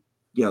three,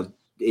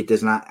 it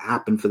does not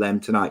happen for them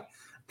tonight.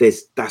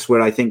 That's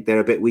where I think they're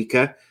a bit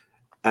weaker.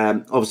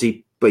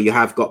 Obviously, but you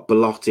have got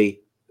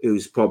Belotti,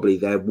 who's probably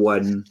their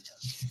one,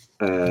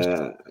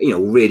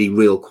 really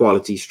real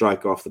quality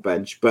striker off the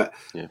bench. But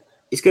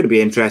it's going to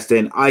be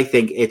interesting. I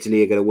think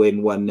Italy are going to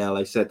win 1-0.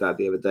 I said that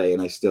the other day,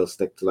 and I still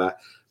stick to that.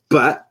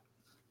 But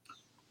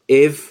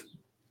if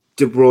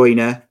De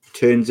Bruyne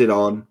turns it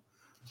on,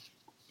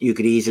 you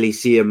could easily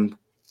see him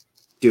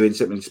doing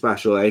something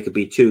special. It could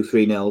be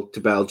 2-3-0 to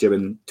Belgium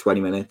in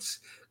 20 minutes,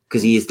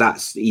 because he's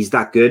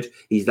that good.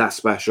 He's that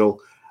special.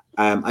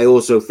 I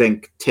also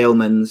think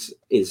Tillmans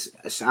is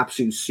an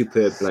absolute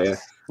superb player,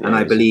 and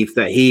I believe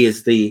that he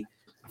is the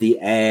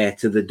heir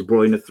to the De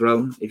Bruyne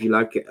throne, if you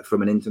like it,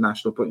 from an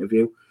international point of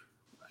view.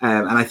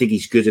 And I think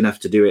he's good enough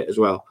to do it as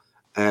well.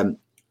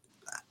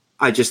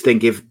 I just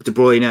think if De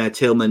Bruyne,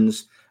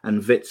 Tillmans,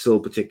 and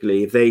Witsel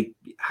particularly, if they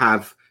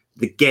have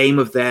the game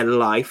of their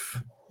life,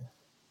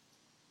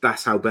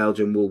 that's how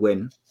Belgium will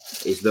win,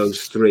 is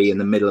those three in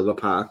the middle of the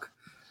park.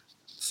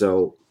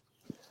 So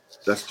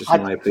that's just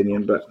my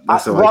opinion, but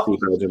that's how I see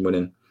Belgium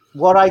winning.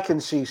 What I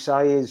can see, Si,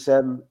 is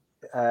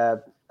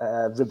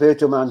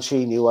Roberto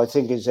Mancini, who I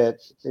think is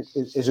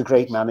a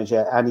great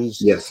manager, and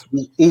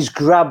he's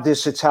grabbed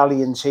this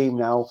Italian team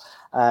now.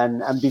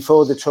 And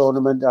before the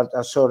tournament,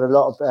 I saw a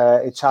lot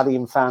of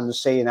Italian fans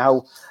saying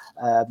how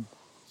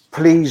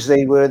pleased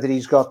they were that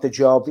he's got the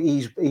job.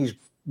 He's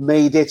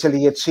made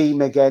Italy a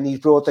team again. He's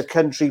brought the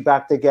country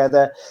back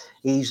together.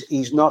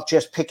 He's not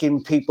just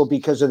picking people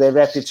because of their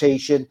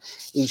reputation.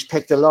 He's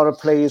picked a lot of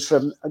players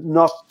from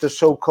not the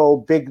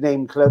so-called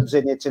big-name clubs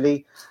in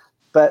Italy.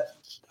 But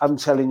I'm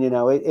telling you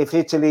now, if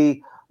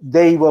Italy,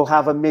 they will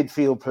have a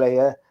midfield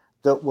player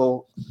that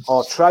will,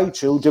 or try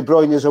to. De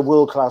Bruyne is a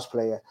world-class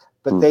player,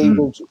 but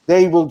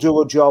they will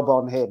do a job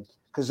on him,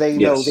 because they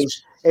know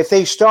if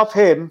they stop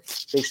him,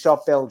 they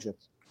stop Belgium.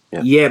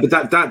 Yeah,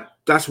 but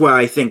that's where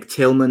I think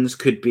Tillmans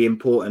could be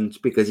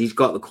important, because he's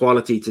got the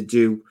quality to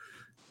do.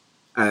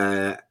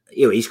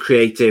 He's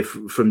creative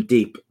from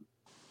deep.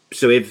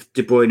 So if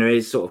De Bruyne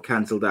is sort of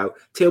cancelled out,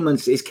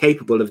 Tillmans is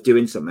capable of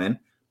doing something,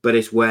 but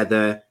it's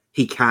whether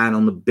he can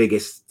on the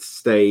biggest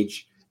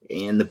stage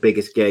in the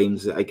biggest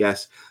games, I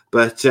guess.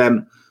 But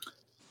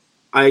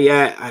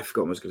I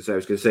forgot what I was going to say. I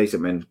was going to say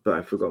something, but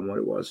I've forgotten what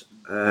it was.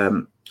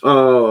 That's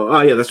what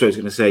I was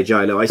going to say,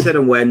 Giles. I said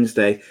on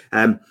Wednesday,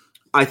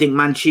 I think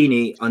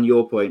Mancini, on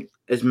your point,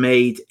 has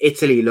made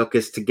Italy look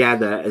as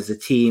together as a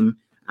team,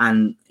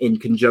 and in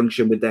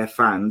conjunction with their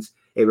fans.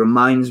 It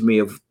reminds me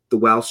of the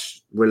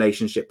Welsh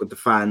relationship with the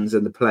fans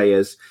and the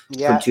players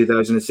from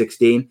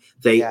 2016.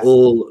 They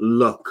all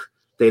look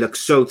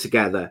so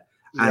together.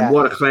 And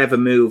what a clever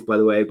move, by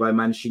the way, by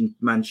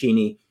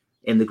Mancini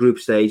in the group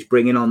stage,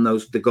 bringing on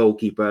the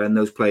goalkeeper and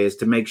those players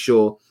to make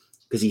sure,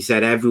 because he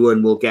said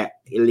everyone will get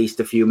at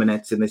least a few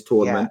minutes in this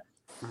tournament.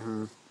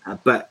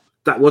 But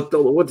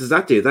what does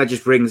that do? That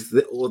just brings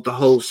the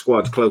whole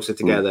squad closer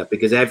together,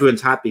 because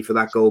everyone's happy for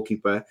that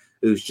goalkeeper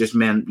who's just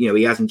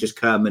he hasn't just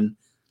come and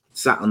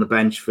sat on the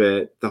bench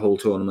for the whole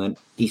tournament.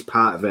 He's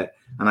part of it.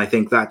 And I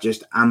think that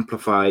just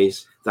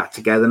amplifies that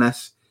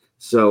togetherness.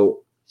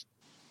 So,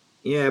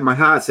 yeah, my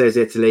heart says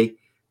Italy,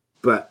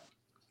 but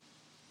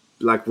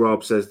like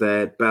Rob says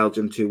there,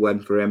 Belgium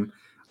 2-1 for him.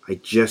 I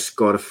just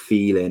got a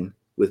feeling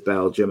with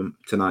Belgium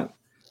tonight.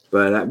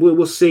 But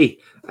we'll see.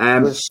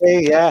 We'll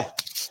see, yeah.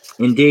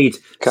 Indeed.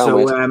 Can't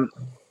wait.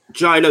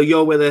 Gilo,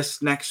 you're with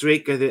us next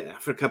week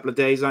for a couple of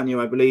days, aren't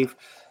you, I believe?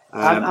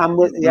 I'm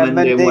with,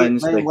 Monday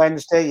and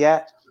Wednesday,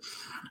 yeah.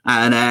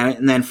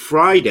 And then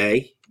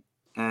Friday,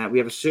 we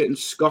have a certain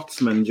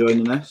Scotsman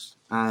joining us.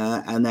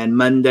 And then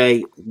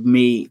Monday,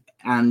 me,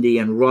 Andy,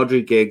 and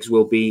Rodri Giggs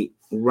will be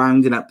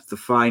rounding up the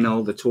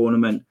final, the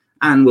tournament,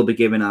 and we'll be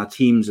giving our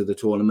teams of the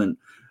tournament,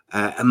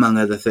 among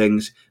other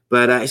things.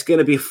 But it's going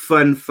to be a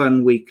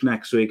fun week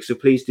next week. So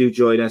please do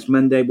join us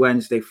Monday,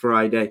 Wednesday,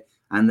 Friday,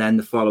 and then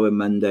the following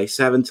Monday,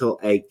 7 till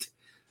 8.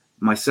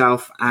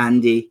 Myself,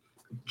 Andy,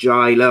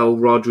 Gilo,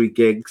 Rodri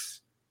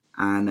Giggs,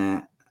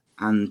 and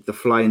the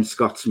Flying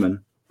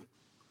Scotsman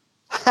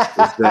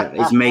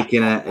is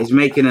making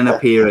an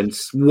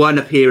appearance, one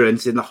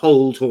appearance in the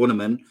whole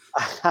tournament.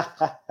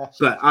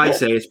 But I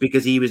say it's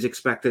because he was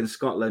expecting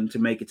Scotland to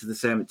make it to the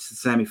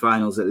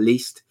semi-finals at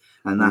least,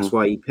 and that's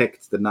why he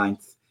picked the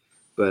 9th.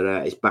 But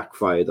it's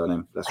backfired on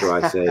him. That's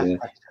what I say.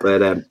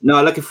 But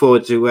no, looking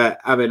forward to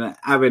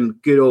having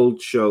good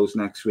old shows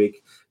next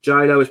week.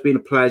 Gilo, it's been a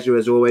pleasure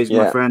as always,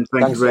 my friend.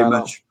 Thank you very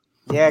much.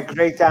 Yeah,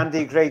 great,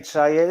 Andy. Great, Si.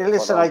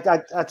 Listen,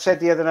 I said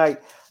the other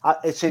night,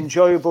 it's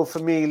enjoyable for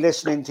me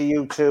listening to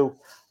you two,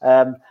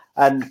 and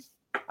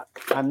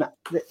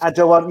I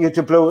don't want you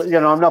to blow.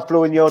 I'm not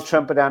blowing your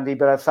trumpet, Andy,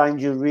 but I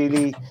find you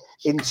really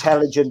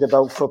intelligent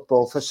about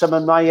football. For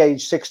someone my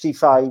age,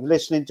 65,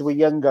 listening to a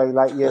young guy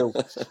like you,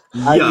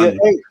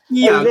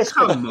 listen,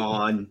 come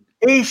on.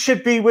 He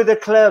should be with a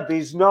club.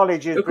 His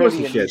knowledge is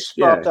brilliant. He's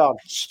spot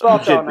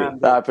on,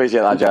 Andy. I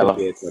appreciate that, Gilo.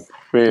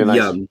 Really nice.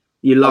 Young.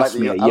 You lost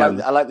me at young.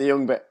 I like the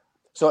young bit.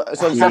 So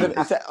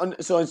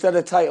instead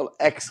of title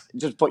X,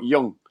 just put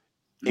young.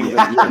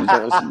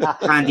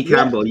 Andy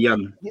Campbell,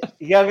 young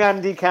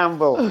Andy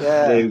Campbell.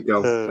 Yeah. There you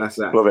go. That's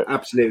that. Love it.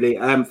 Absolutely.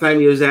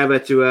 Thank you as ever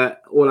to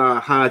all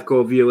our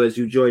hardcore viewers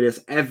who join us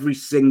every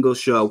single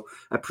show.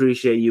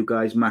 Appreciate you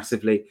guys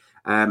massively.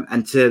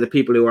 And to the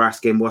people who are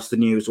asking, what's the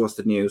news?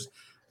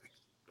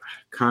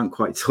 Can't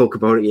quite talk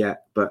about it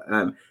yet, but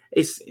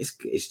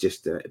it's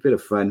just a bit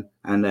of fun,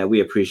 and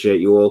we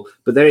appreciate you all.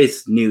 But there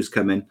is news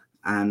coming,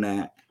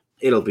 and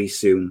it'll be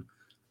soon.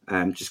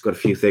 Just got a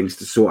few things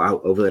to sort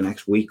out over the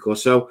next week or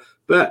so,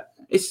 but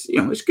it's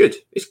good.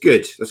 It's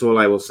good. That's all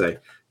I will say.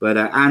 But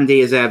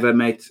Andy, as ever,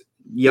 mate,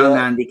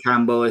 Andy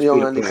Campbell.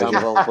 Young Andy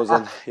Campbell was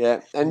in.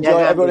 Yeah,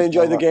 everybody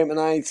enjoy the game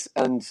tonight,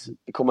 and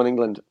come on,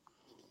 England.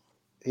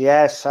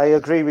 Yes, I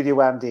agree with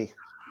you, Andy.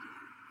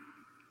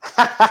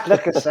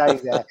 Look at Si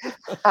there.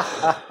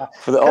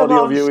 For the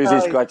audio viewers,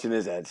 he's scratching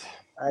his head.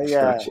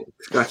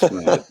 Scratch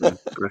my head, man.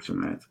 Scratch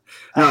my head.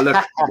 No, look,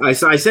 I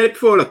said it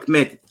before. Look,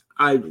 mate,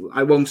 I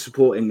won't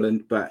support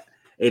England, but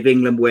if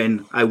England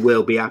win, I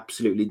will be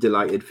absolutely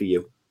delighted for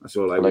you. That's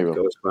all I would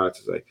go as far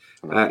to say.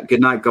 Good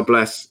night. God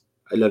bless.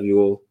 I love you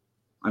all.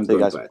 I'm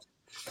going to bed.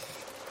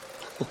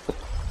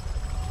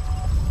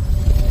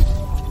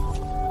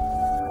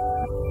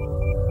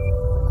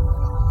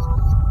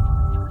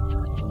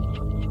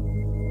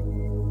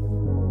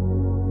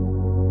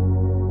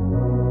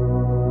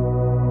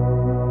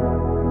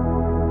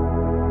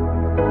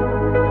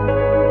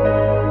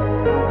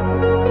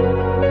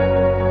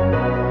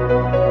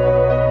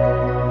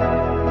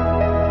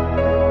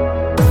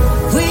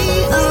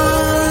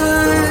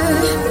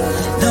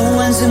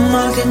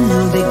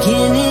 New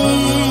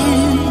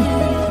beginning.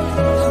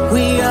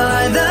 We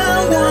are the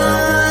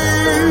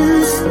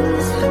ones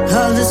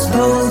of the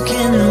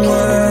spoken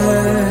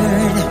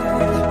word.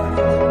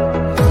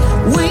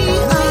 We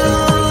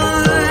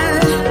are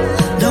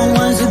the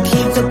ones who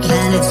keep the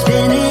planet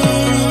spinning.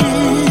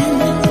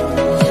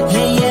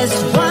 Hey, yes,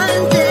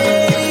 one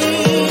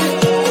day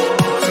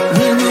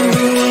we will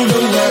rule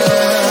the world.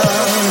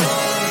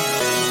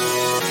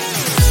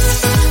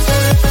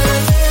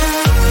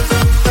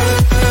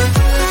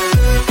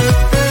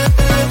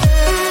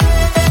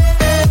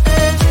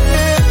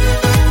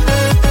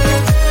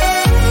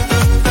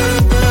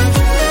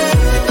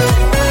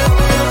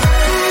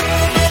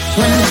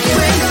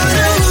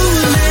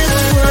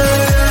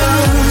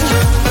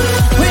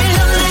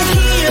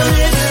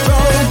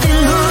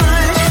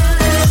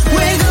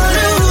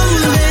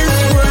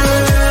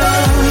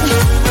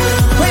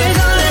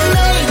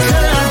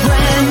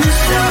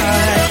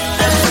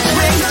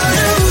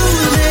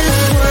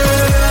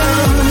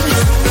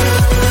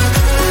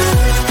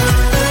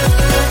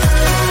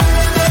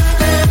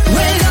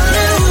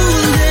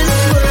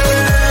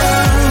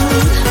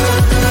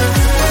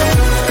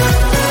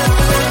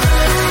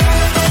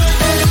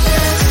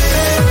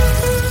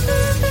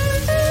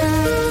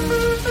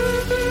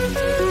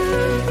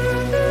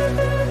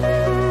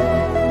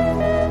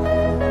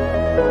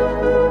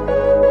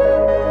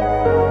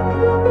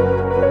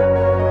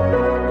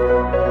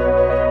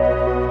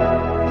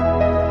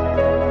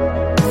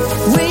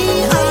 We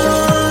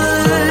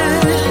are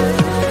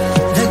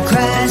the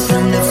grass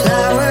and the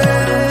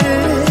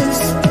flowers,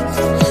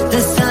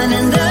 the sun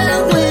and the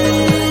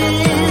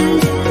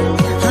wind,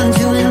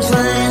 unto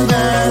entwined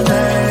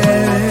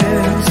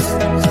lovers.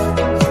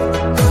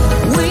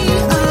 We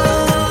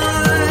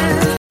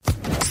are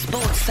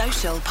Sports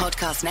Social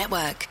Podcast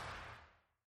Network.